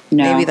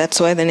 No. Maybe that's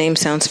why the name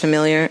sounds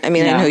familiar. I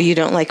mean, no. I know you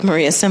don't like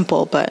Maria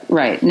Semple, but...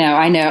 Right. No,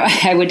 I know.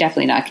 I would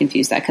definitely not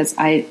confuse that because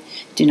I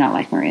do not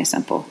like Maria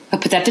Semple.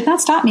 But that did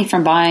not stop me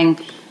from buying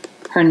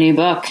her new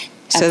book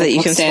so that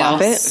you can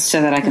swap it?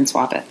 So that I can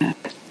swap it.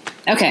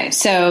 Okay,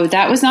 so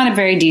that was not a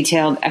very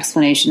detailed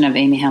explanation of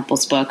Amy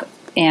Hempel's book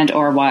and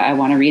or why I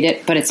want to read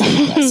it, but it's on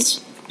the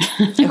list.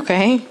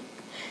 Okay.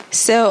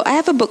 So I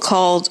have a book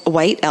called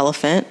White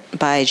Elephant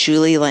by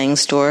Julie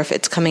Langsdorf.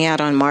 It's coming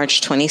out on March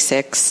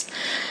 26th.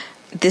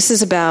 This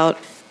is about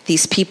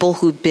these people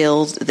who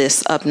build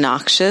this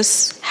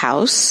obnoxious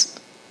house,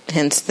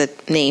 hence the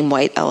name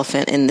White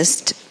Elephant, in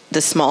this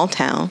small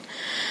town.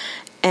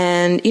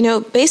 And,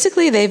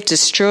 basically they've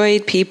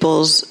destroyed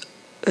people's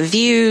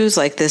views.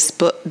 Like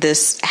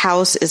this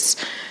house is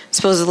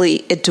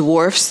supposedly, it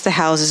dwarfs the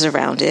houses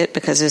around it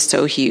because it's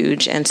so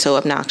huge and so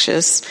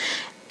obnoxious.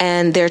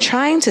 And they're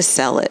trying to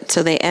sell it.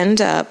 So they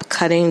end up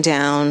cutting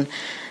down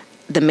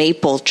the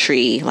maple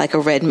tree, like a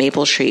red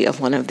maple tree of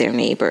one of their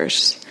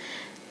neighbors.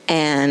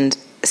 And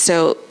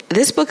so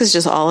this book is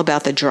just all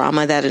about the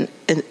drama that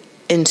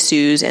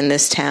ensues in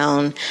this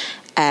town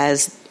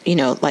as,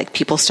 like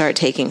people start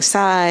taking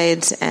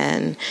sides,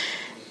 and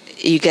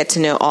you get to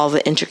know all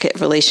the intricate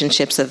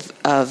relationships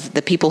of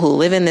the people who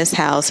live in this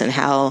house and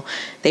how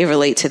they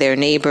relate to their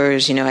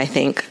neighbors. I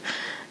think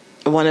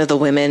one of the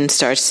women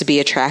starts to be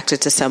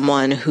attracted to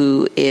someone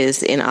who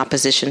is in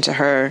opposition to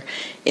her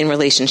in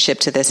relationship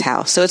to this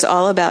house. So it's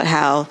all about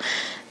how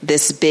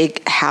this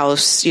big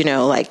house,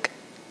 like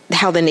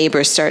how the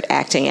neighbors start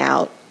acting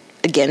out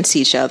against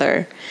each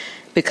other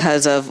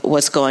because of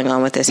what's going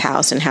on with this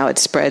house and how it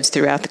spreads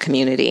throughout the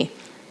community.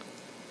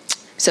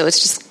 So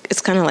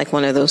it's kind of like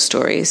one of those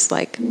stories,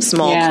 like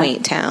small,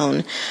 quaint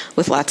town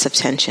with lots of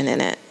tension in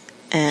it.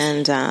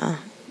 And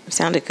it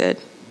sounded good.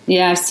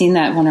 Yeah, I've seen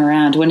that one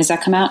around. When does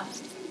that come out?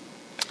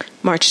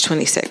 March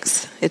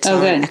 26th. It's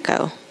on good.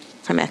 Echo,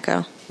 from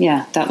Echo.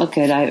 Yeah, that looked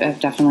good. I've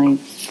definitely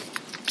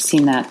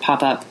seen that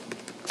pop up.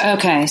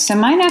 Okay, so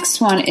my next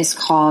one is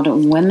called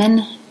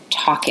Women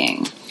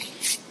Talking.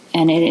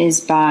 And it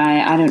is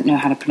by, I don't know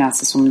how to pronounce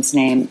this woman's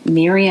name,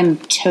 Miriam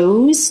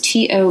Toews,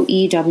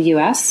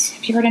 Toews.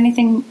 Have you heard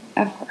anything?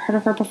 I've heard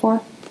of her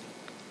before?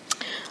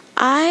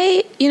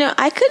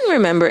 I couldn't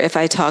remember if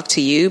I talked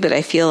to you, but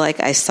I feel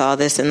like I saw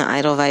this in the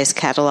Edelweiss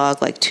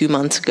catalog like 2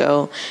 months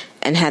ago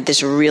and had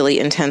this really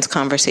intense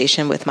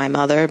conversation with my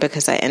mother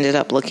because I ended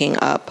up looking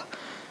up.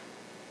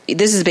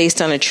 This is based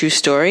on a true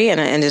story,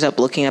 and I ended up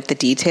looking up the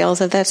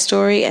details of that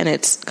story, and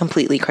it's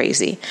completely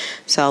crazy.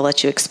 So I'll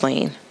let you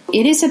explain.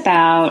 It is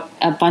about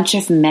a bunch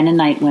of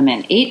Mennonite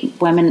women,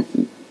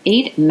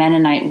 eight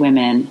Mennonite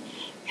women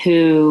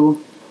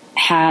who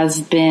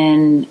have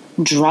been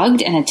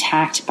drugged and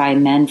attacked by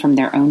men from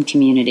their own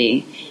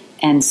community.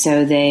 And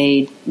so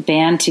they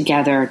band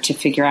together to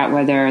figure out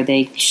whether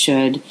they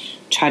should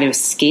try to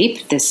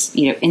escape this,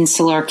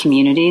 insular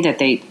community that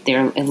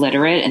they're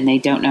illiterate and they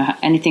don't know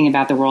anything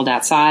about the world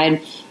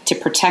outside, to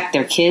protect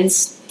their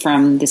kids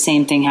from the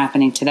same thing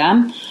happening to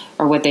them,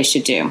 or what they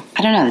should do.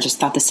 I don't know. I just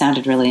thought this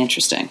sounded really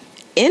interesting.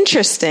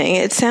 Interesting.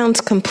 It sounds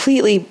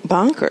completely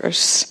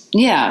bonkers.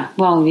 Yeah.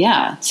 Well,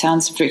 yeah. It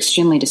sounds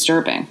extremely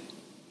disturbing.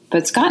 But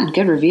it's gotten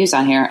good reviews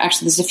on here.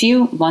 Actually, there's a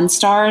few 1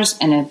 stars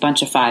and a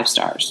bunch of 5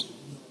 stars.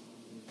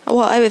 Well,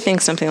 I would think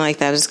something like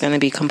that is going to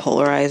become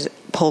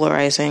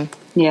polarizing.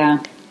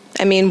 Yeah.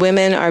 I mean,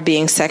 women are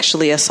being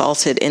sexually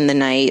assaulted in the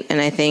night,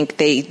 and I think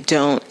they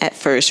don't at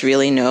first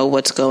really know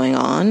what's going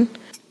on.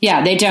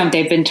 Yeah, they don't.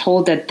 They've been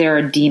told that there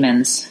are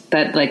demons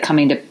that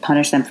coming to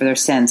punish them for their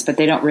sins, but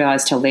they don't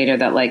realize till later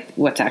that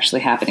what's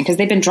actually happening because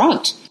they've been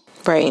drugged.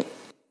 Right.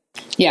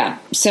 Yeah.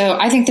 So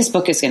I think this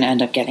book is going to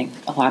end up getting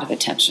a lot of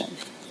attention.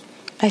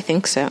 I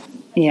think so.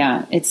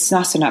 Yeah. It's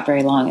also not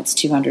very long. It's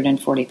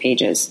 240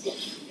 pages.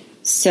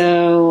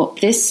 So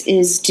this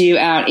is due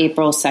out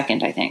April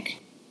 2nd, I think.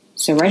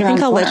 So right around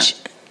the corner.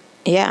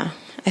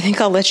 I think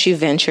I'll let you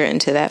venture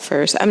into that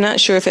first. I'm not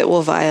sure if it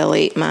will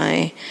violate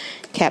my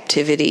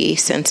captivity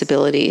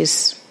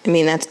sensibilities. I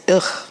mean, that's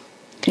ugh.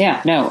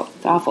 Yeah, no,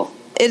 it's awful.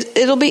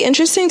 It'll be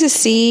interesting to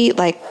see,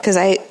 because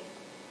I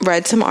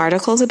read some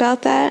articles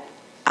about that.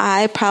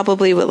 I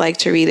probably would like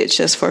to read it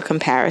just for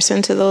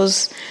comparison to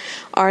those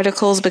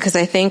articles, because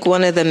I think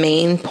one of the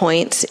main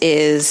points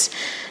is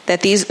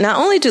that these, not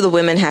only do the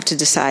women have to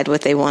decide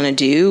what they want to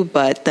do,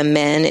 but the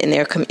men in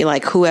their,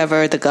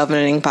 whoever the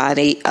governing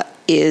body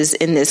is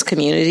in this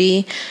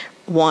community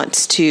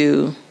wants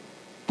to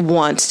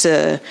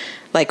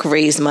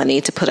raise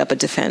money to put up a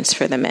defense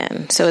for the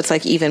men. So it's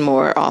even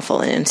more awful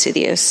and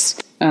insidious.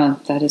 Oh,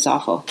 that is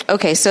awful.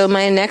 Okay, so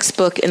my next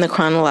book in the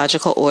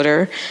chronological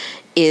order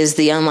is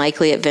The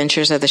Unlikely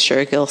Adventures of the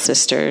Shergill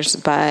Sisters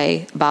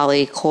by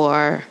Bali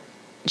Kaur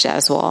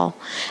Jaswal.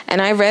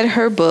 And I read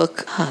her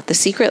book, The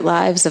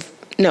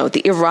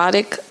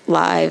Erotic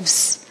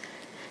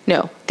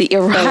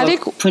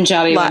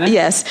Punjabi women?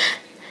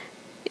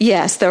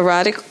 Yes, the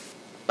erotic,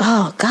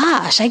 oh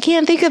gosh, I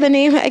can't think of the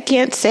name, I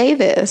can't say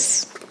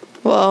this.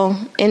 Well,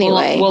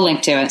 anyway. We'll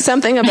link to it.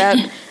 Something about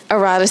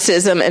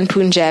eroticism and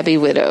Punjabi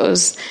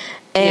widows.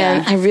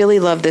 And I really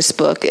love this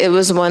book. It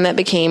was one that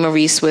became a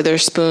Reese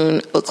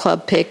Witherspoon book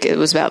club pick. It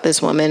was about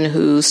this woman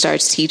who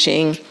starts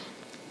teaching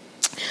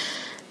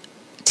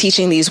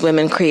these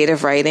women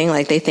creative writing.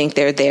 They think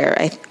they're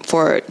there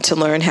to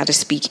learn how to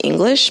speak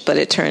English, but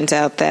it turns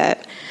out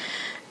that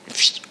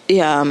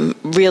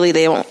really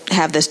they don't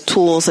have the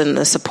tools and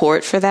the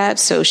support for that.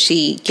 So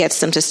she gets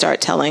them to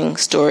start telling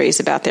stories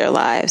about their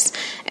lives.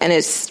 And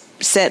it's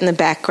set in the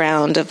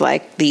background of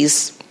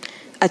these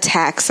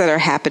attacks that are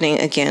happening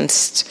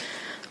against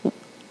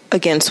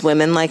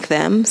women like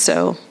them.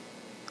 So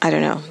I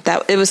don't know,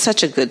 that it was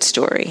such a good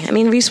story. I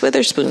mean, Reese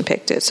Witherspoon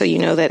picked it, so you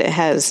know that it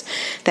has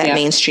that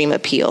mainstream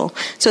appeal.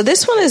 So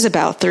this one is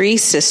about 3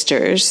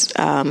 sisters,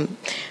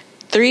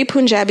 3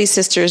 Punjabi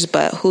sisters,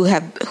 but who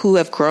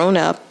have grown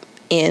up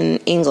in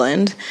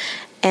England,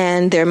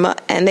 and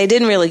they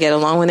didn't really get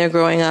along when they're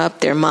growing up.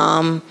 Their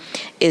mom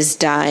is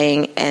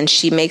dying, and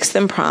she makes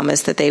them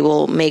promise that they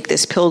will make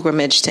this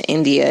pilgrimage to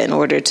India in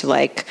order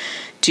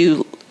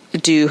to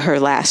do her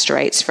last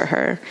rites for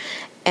her.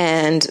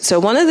 And so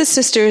one of the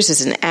sisters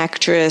is an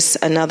actress.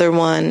 Another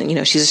one,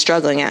 she's a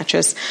struggling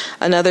actress.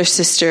 Another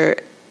sister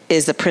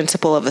is the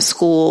principal of a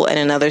school, and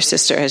another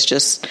sister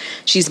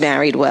she's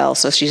married well,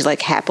 so she's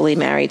happily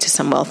married to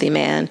some wealthy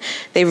man.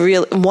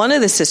 One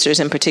of the sisters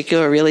in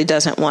particular really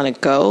doesn't want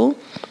to go,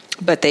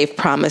 but they've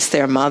promised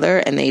their mother,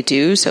 and they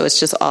do. So it's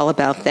just all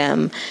about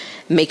them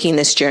making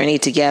this journey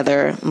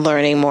together,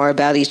 learning more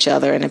about each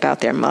other and about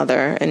their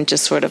mother, and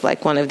just sort of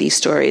like one of these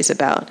stories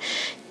about,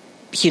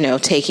 you know,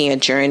 taking a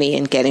journey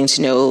and getting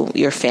to know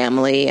your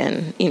family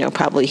and, you know,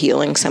 probably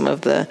healing some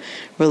of the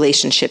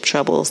relationship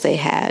troubles they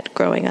had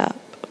growing up.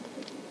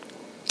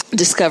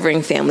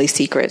 Discovering family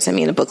secrets. I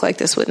mean, a book like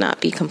this would not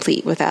be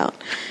complete without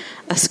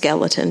a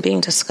skeleton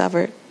being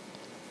discovered.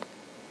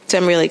 So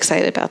I'm really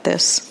excited about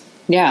this.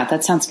 Yeah,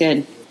 that sounds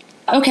good.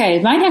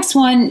 Okay, my next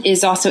one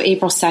is also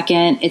April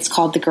 2nd. It's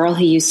called The Girl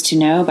He Used to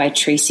Know by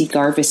Tracy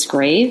Garvis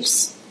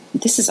Graves.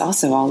 This is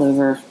also all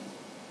over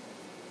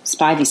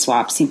Spivey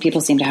Swap.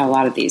 People seem to have a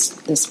lot of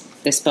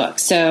this book.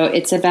 So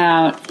it's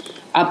about,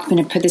 I'm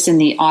going to put this in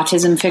the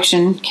autism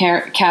fiction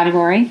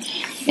category.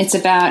 It's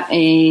about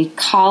a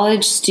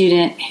college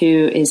student who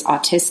is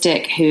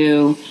autistic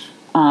who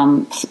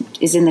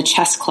is in the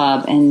chess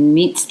club and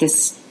meets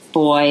this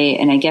boy,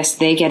 and I guess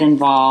they get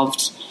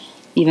involved,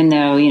 even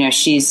though, you know,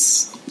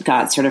 she's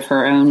got sort of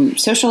her own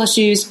social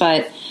issues,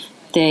 but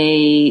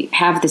they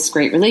have this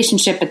great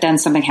relationship, but then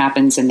something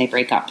happens and they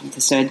break up.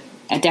 So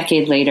a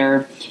decade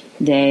later,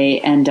 they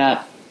end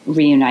up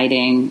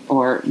reuniting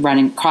or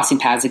crossing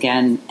paths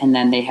again, and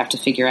then they have to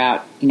figure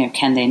out, you know,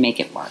 can they make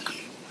it work?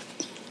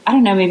 I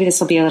don't know, maybe this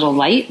will be a little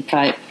light,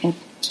 but it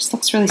just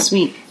looks really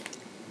sweet.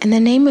 And the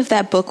name of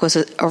that book was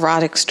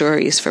Erotic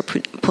Stories for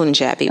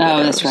Punjabi Widows.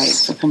 Oh, that's right,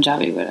 for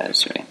Punjabi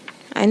Widows, right.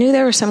 I knew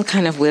there were some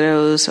kind of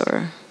widows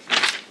or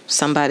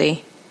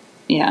somebody.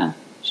 Yeah.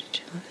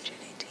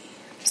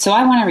 So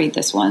I want to read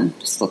this one.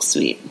 This looks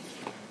sweet.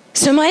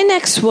 So my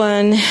next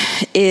one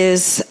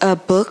is a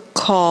book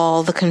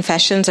called The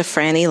Confessions of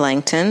Franny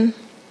Langton.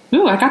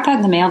 Ooh, I got that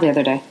in the mail the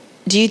other day.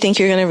 Do you think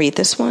you're going to read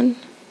this one?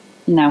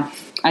 No,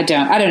 I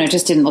don't. I don't know. It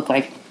just didn't look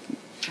like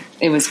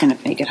it was going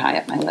to make it high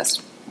up my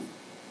list.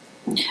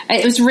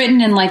 It was written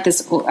in like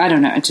this, I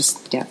don't know. It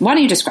just, yeah. Why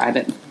don't you describe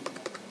it?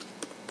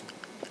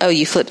 Oh,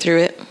 you flipped through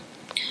it?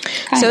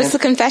 So it's The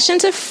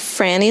Confessions of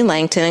Franny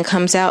Langton and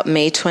comes out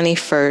May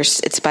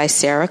 21st. It's by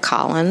Sarah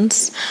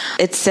Collins.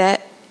 It's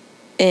set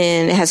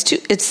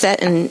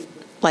in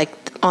like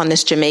on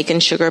this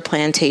Jamaican sugar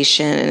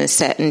plantation, and it's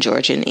set in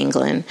Georgian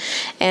England.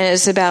 And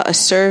it's about a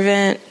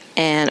servant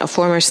and a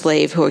former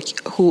slave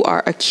who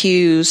are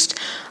accused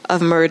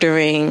of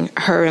murdering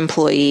her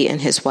employee and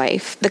his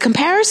wife. The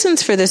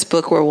comparisons for this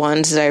book were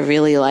ones that I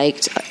really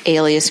liked.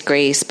 Alias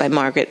Grace by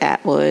Margaret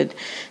Atwood,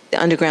 The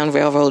Underground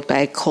Railroad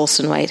by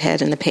Colson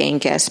Whitehead, and The Paying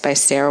Guest by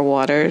Sarah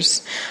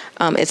Waters.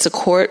 It's a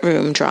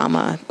courtroom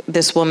drama.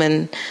 This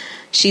woman,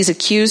 she's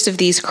accused of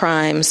these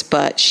crimes,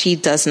 but she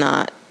does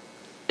not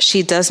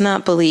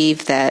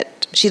believe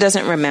that, she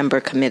doesn't remember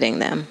committing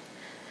them.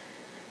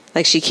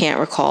 Like, she can't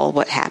recall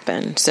what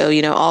happened. So,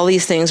 you know, all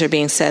these things are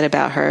being said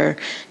about her.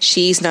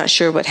 She's not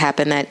sure what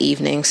happened that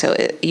evening. So,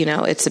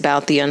 it's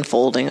about the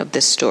unfolding of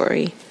this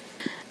story.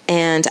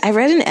 And I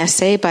read an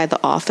essay by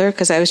the author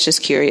because I was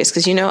just curious.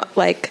 Because, you know,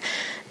 like,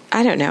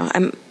 I don't know,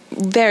 I'm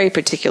very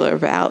particular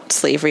about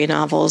slavery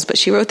novels. But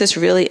she wrote this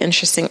really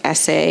interesting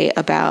essay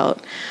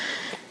about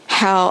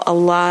how a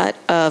lot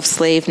of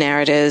slave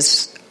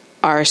narratives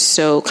are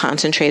so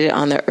concentrated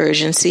on the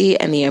urgency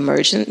and the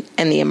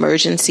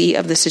emergency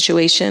of the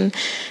situation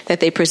that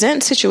they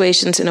present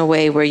situations in a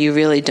way where you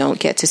really don't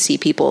get to see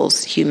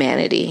people's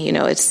humanity. You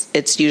know,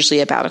 it's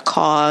usually about a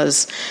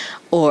cause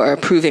or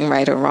proving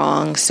right or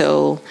wrong.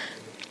 So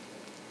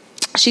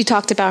she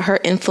talked about her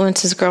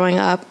influences growing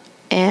up,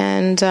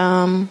 and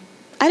I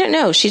don't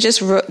know, she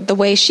just wrote, the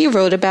way she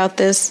wrote about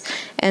this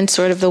and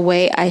sort of the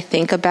way I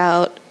think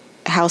about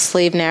how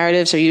slave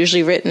narratives are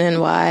usually written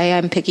and why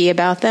I'm picky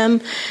about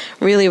them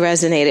really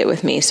resonated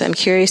with me. So I'm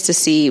curious to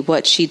see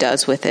what she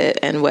does with it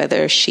and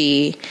whether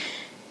she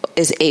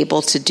is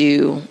able to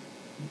do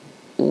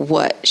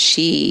what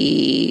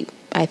she,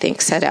 I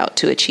think, set out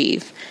to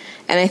achieve.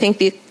 And I think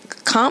the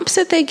comps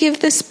that they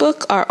give this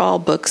book are all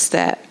books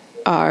that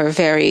are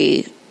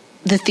the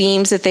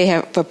themes that they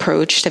have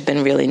approached have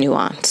been really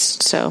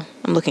nuanced. So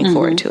I'm looking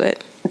forward to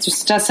it. It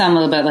just does sound a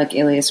little bit like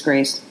Alias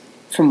Grace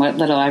from what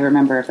little I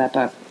remember of that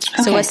book.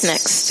 Okay. So what's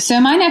next?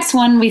 So my next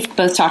one, we've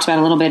both talked about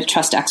a little bit,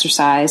 Trust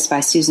Exercise by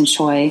Susan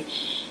Choi.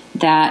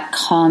 That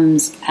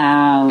comes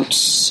out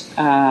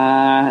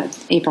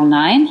April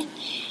 9.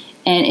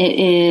 And it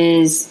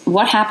is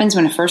what happens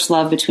when a first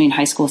love between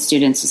high school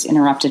students is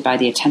interrupted by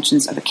the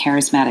attentions of a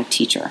charismatic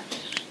teacher.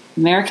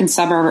 American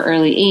suburb,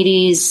 early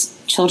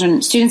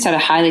 80s, students at a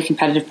highly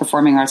competitive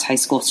performing arts high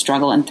school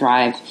struggle and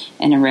thrive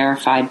in a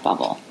rarefied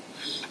bubble.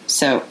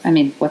 So, I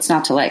mean, what's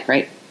not to like,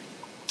 right?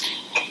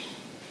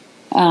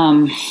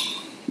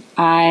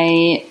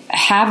 I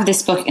have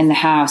this book in the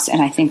house,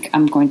 and I think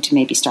I'm going to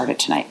maybe start it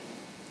tonight.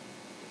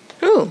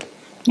 Ooh.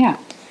 Yeah.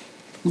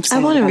 I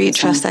want to read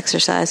Trust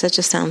Exercise. That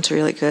just sounds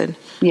really good.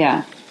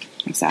 Yeah,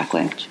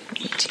 exactly.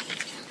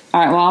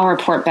 All right, well, I'll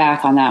report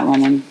back on that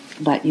one and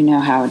let you know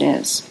how it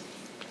is.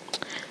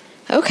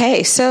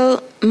 Okay,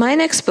 so my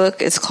next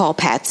book is called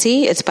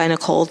Patsy. It's by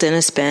Nicole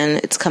Dennis Benn.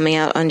 It's coming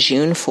out on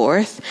June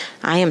 4th.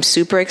 I am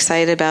super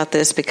excited about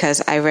this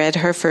because I read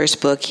her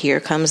first book,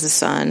 Here Comes the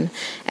Sun,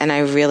 and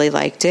I really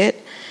liked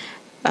it.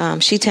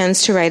 She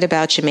tends to write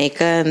about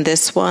Jamaica, and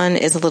this one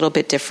is a little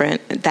bit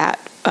different. That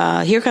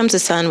Here Comes the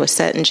Sun was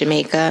set in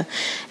Jamaica,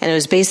 and it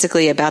was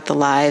basically about the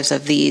lives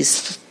of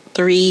these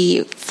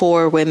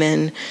 3-4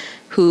 women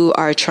who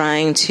are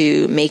trying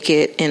to make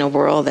it in a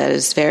world that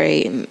is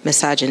very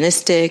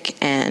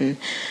misogynistic, and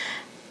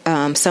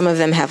some of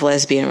them have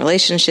lesbian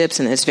relationships,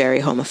 and it's very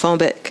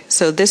homophobic.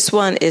 So this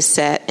one is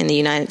set in the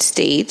United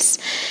States.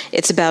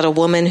 It's about a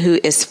woman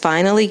who is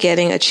finally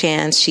getting a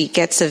chance. She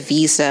gets a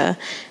visa,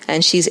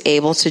 and she's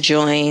able to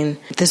join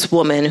this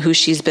woman who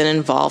she's been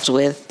involved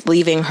with,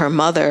 leaving her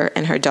mother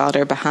and her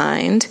daughter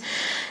behind.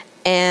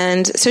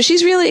 And so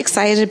she's really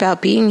excited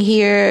about being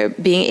here,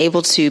 being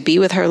able to be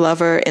with her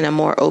lover in a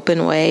more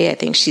open way. I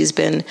think she's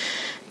been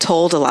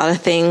told a lot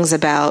of things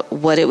about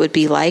what it would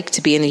be like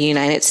to be in the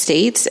United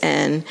States,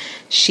 and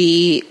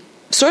she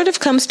sort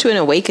of comes to an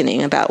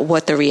awakening about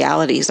what the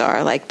realities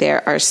are. Like,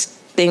 there are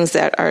things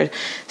that are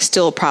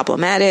still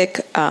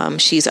problematic.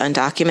 She's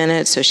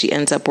undocumented, so she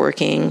ends up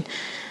working,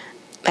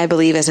 I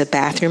believe, as a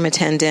bathroom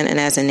attendant and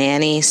as a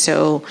nanny.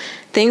 So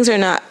things are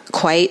not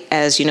quite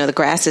as, the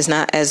grass is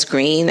not as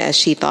green as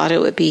she thought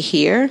it would be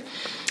here.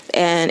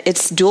 And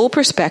it's dual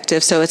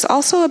perspective. So it's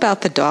also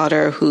about the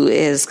daughter who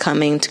is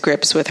coming to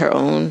grips with her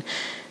own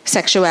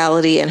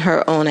sexuality and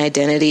her own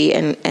identity,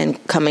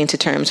 and coming to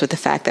terms with the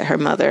fact that her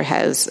mother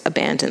has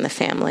abandoned the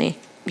family.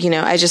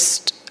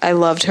 I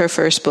loved her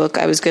first book.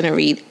 I was going to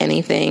read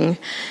anything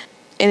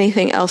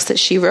else that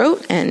she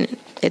wrote, and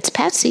it's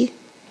Patsy.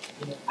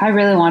 I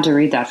really want to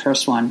read that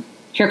first one.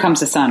 Here Comes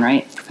the Sun,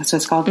 right? That's what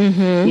it's called?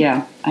 Mm-hmm.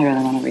 Yeah, I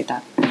really want to read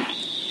that.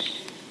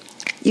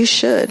 You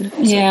should.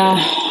 Yeah,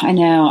 I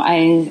know.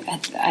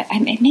 I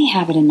may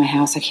have it in my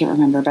house. I can't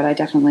remember, but I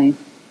definitely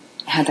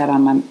had that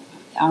on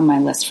my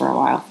list for a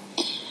while.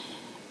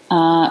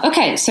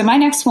 Okay, so my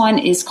next one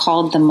is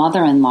called The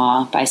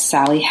Mother-in-Law by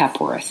Sally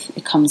Hepworth.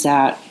 It comes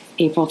out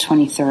April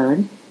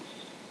 23rd.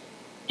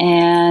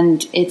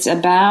 And it's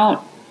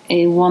about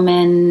a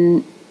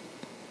woman's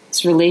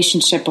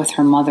relationship with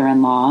her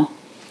mother-in-law.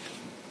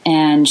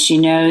 And she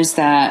knows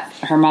that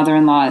her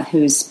mother-in-law,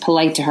 who's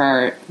polite to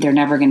her, they're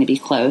never going to be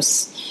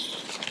close.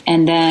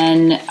 And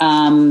then,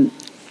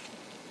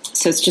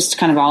 so it's just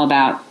kind of all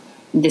about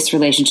this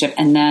relationship.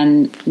 And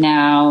then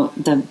now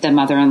the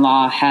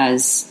mother-in-law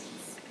has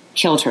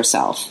killed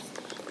herself.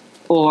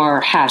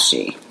 Or has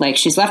she? Like,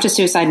 she's left a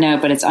suicide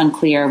note, but it's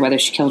unclear whether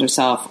she killed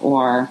herself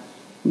or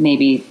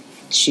maybe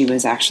she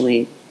was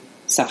actually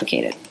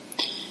suffocated.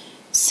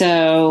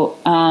 So,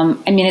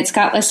 it's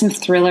got like some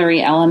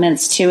thrillery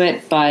elements to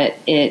it, but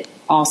it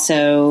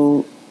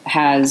also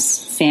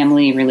has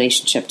family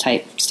relationship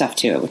type stuff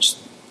to it, which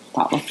I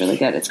thought looked really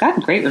good. It's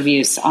gotten great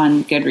reviews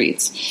on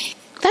Goodreads.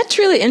 That's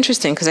really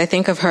interesting because I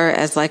think of her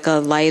as like a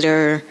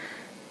lighter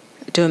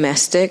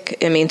domestic.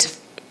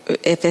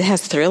 If it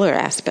has thriller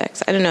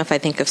aspects, I don't know if I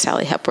think of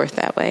Sally Hepworth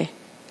that way.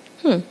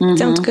 Mm-hmm.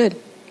 Sounds good.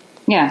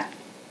 Yeah.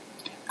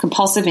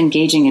 Compulsive,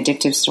 engaging,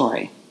 addictive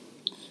story.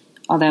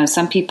 Although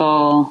some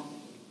people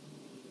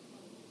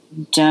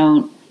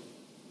don't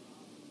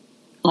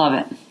love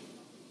it.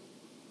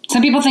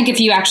 Some people think if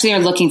you actually are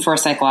looking for a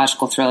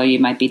psychological thriller, you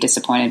might be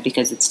disappointed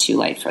because it's too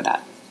light for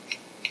that.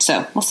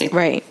 So we'll see.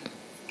 Right.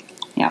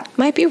 Yeah.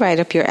 Might be right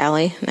up your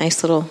alley.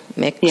 Nice little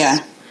mix. Yeah.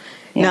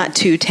 Not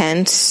too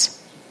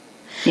tense.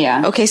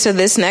 Yeah. Okay, so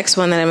this next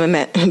one that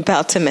I'm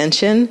about to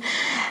mention,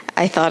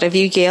 I thought of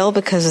you, Gail,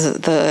 because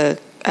the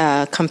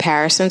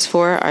comparisons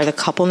for are The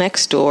Couple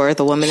Next Door,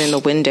 The Woman in the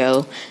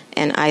Window,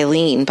 and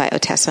Eileen by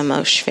Ottessa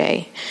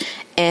Moshfegh.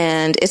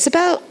 And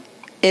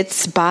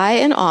it's by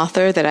an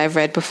author that I've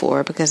read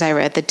before because I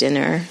read The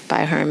Dinner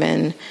by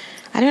Herman.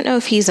 I don't know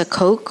if he's a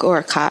Koch or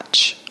a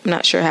Koch. I'm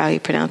not sure how he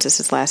pronounces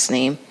his last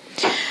name.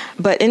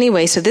 But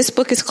anyway, so this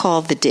book is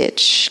called The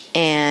Ditch,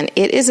 and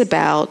it is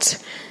about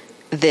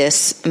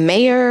this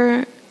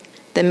mayor.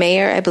 The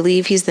mayor, I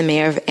believe he's the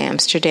mayor of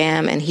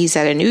Amsterdam, and he's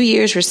at a New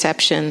Year's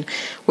reception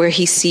where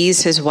he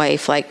sees his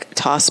wife like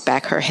toss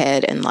back her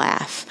head and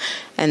laugh.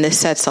 And this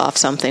sets off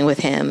something with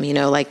him.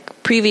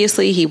 Like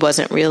previously he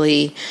wasn't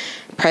really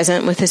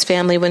present with his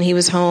family when he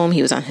was home.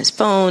 He was on his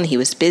phone. He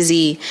was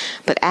busy.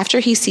 But after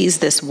he sees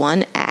this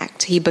one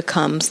act, he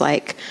becomes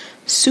like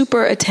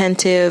super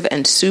attentive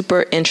and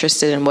super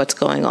interested in what's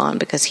going on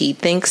because he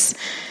thinks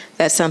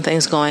that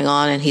something's going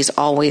on and he's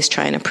always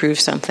trying to prove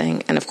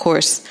something. And of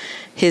course,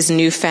 his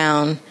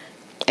newfound,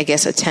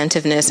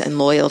 attentiveness and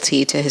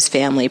loyalty to his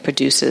family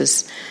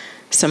produces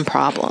some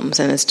problems.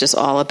 And it's just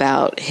all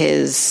about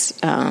his,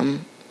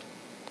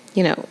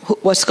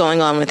 what's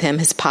going on with him,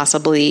 his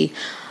possibly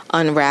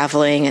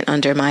unraveling and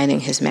undermining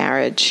his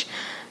marriage.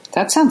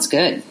 That sounds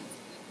good.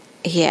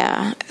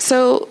 Yeah.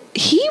 So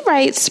he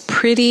writes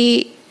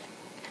pretty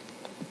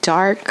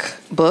dark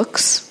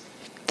books.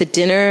 The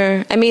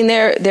Dinner,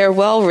 they're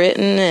well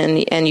written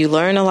and you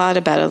learn a lot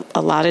about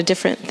a lot of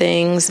different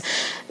things.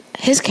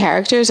 his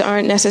characters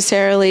aren't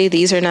necessarily,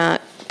 these are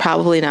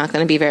probably not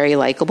going to be very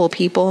likable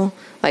people.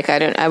 Like,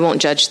 I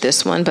won't judge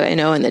this one, but I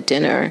know in The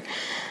Dinner,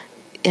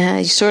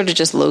 you sort of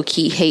just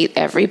low-key hate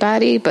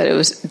everybody, but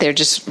they're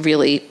just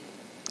really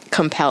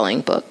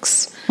compelling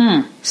books.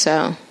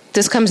 So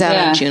this comes out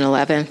on June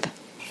 11th.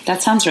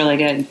 That sounds really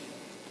good.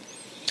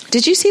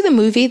 Did you see the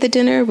movie The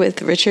Dinner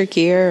with Richard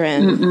Gere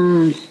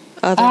and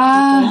other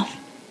people?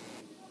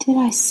 Did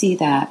I see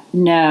that?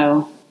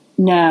 No,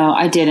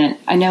 I didn't.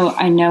 I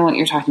know what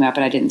you're talking about,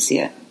 but I didn't see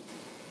it.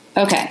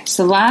 Okay,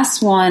 so the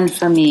last one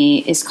for me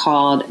is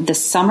called The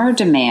Summer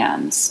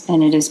Demands,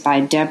 and it is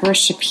by Deborah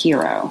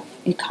Shapiro.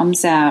 It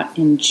comes out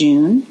in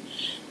June,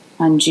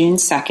 on June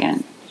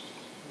 2nd.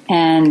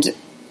 And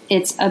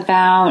it's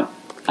about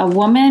a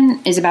woman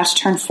is about to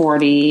turn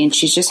 40, and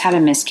she's just had a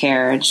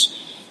miscarriage.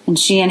 And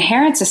she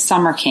inherits a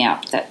summer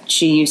camp that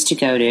she used to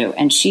go to.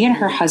 And she and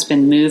her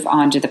husband move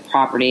onto the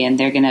property, and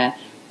they're going to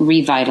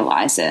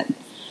revitalize it.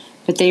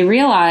 But they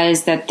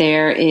realize that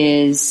there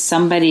is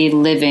somebody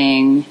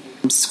living,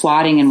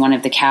 squatting in one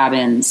of the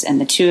cabins, and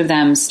the two of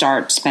them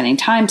start spending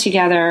time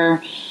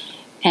together.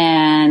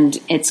 And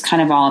it's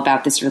kind of all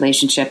about this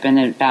relationship and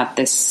about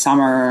this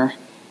summer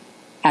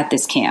at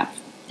this camp.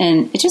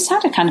 And it just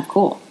sounded kind of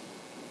cool.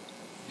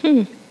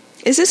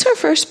 Is this her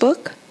first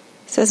book?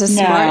 It says a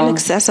smart and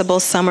accessible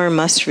summer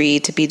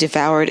must-read to be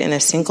devoured in a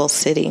single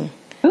sitting.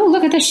 Oh,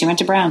 look at this. She went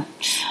to Brown.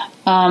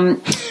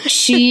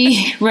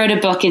 She wrote a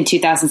book in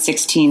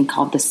 2016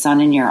 called The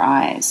Sun in Your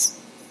Eyes.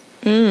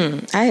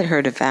 I had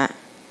heard of that.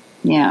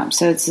 Yeah,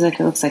 so it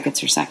looks like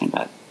it's her second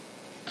book.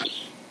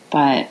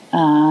 But,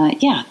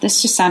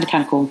 this just sounded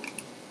kind of cool.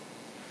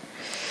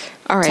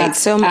 All right.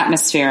 So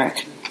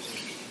atmospheric.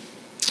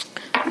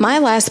 My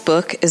last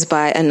book is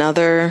by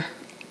another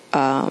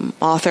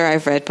author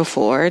I've read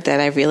before that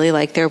I really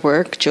like their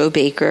work. Joe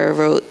Baker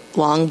wrote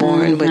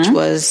Longbourn, which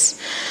was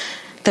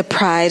the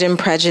Pride and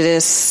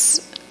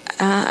Prejudice,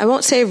 I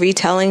won't say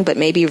retelling, but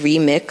maybe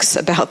remix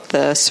about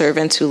the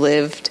servants who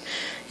lived,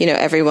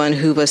 everyone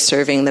who was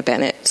serving the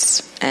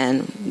Bennets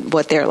and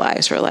what their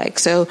lives were like.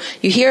 So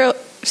you hear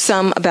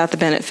some about the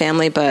Bennett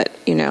family, but,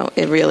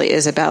 it really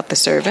is about the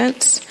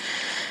servants.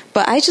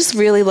 But I just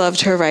really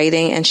loved her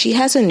writing, and she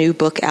has a new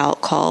book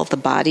out called The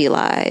Body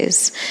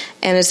Lies.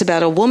 And it's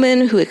about a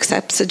woman who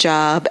accepts a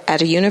job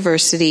at a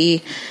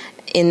university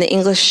in the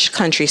English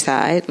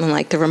countryside,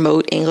 like the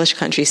remote English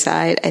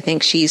countryside. I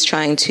think she's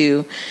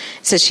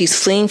says she's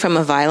fleeing from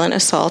a violent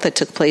assault that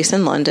took place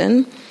in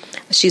London.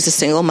 She's a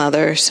single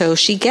mother, so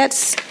she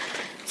gets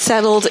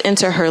settled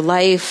into her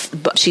life,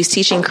 but she's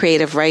teaching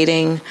creative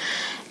writing.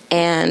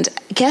 And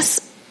I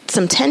guess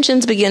some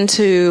tensions begin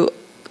to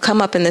come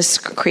up in this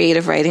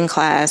creative writing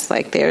class.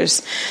 Like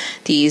there's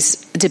these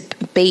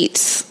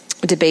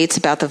debates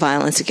about the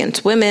violence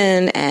against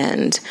women,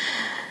 and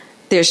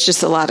there's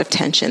just a lot of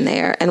tension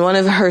there. And one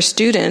of her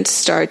students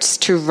starts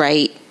to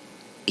write.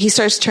 He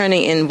starts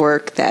turning in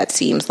work that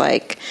seems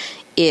like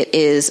it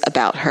is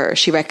about her.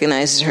 She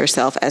recognizes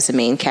herself as the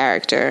main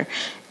character,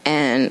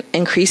 and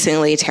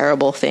increasingly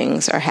terrible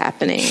things are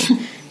happening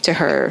to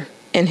her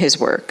in his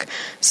work.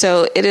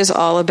 So it is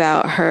all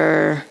about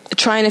her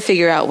trying to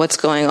figure out what's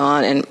going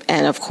on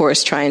and of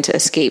course trying to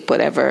escape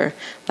whatever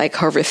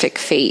horrific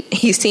fate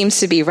he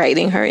seems to be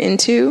writing her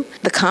into.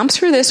 The comps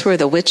for this were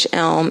The Witch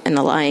Elm and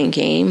The Lying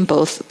Game,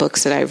 both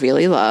books that I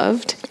really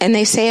loved. And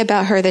they say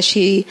about her that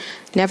she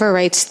never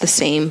writes the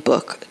same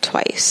book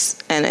twice.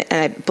 And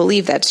I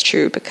believe that's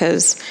true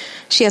because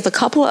she has a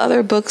couple of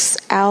other books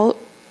out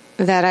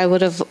that I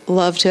would have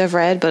loved to have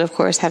read, but of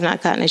course have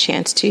not gotten a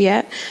chance to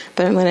yet.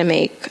 But I'm going to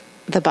make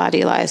The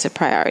Body Lies a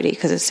priority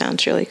because it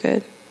sounds really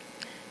good. It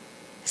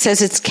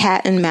says it's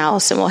cat and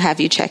mouse and will have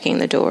you checking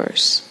the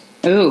doors.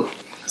 Ooh,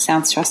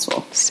 sounds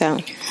stressful. So.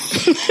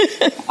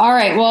 All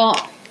right, well,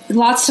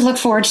 lots to look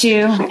forward to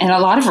and a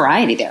lot of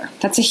variety there.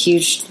 That's a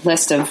huge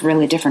list of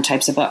really different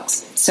types of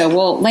books. So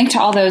we'll link to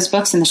all those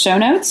books in the show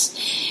notes.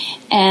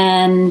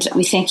 And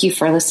we thank you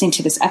for listening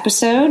to this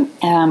episode.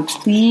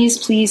 Please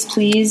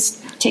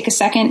take a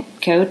second,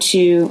 go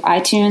to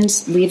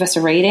iTunes, leave us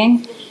a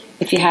rating.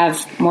 If you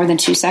have more than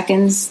 2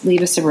 seconds,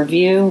 leave us a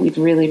review. We'd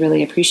really,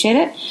 really appreciate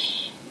it.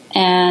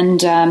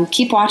 And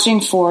keep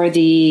watching for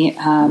the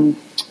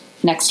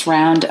next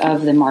round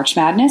of the March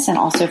Madness and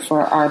also for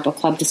our book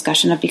club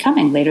discussion of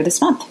Becoming later this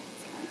month.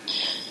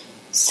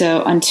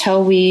 So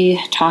until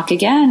we talk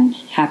again,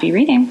 happy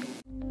reading.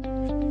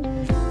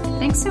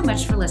 Thanks so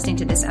much for listening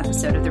to this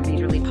episode of the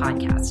Readerly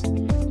Podcast.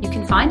 You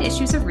can find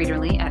issues of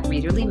Readerly at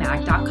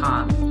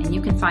readerlymag.com, and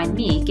you can find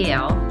me,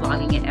 Gail,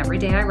 blogging at Every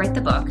Day I Write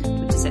the Book,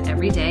 which is at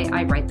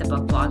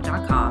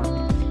everydayIwritethebookblog.com,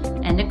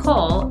 and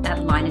Nicole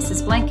at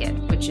Linus's Blanket,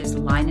 which is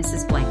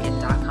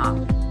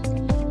linus'sblanket.com.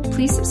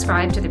 Please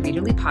subscribe to the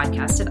Readerly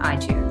Podcast at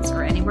iTunes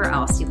or anywhere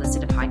else you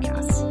listen to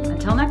podcasts.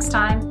 Until next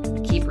time.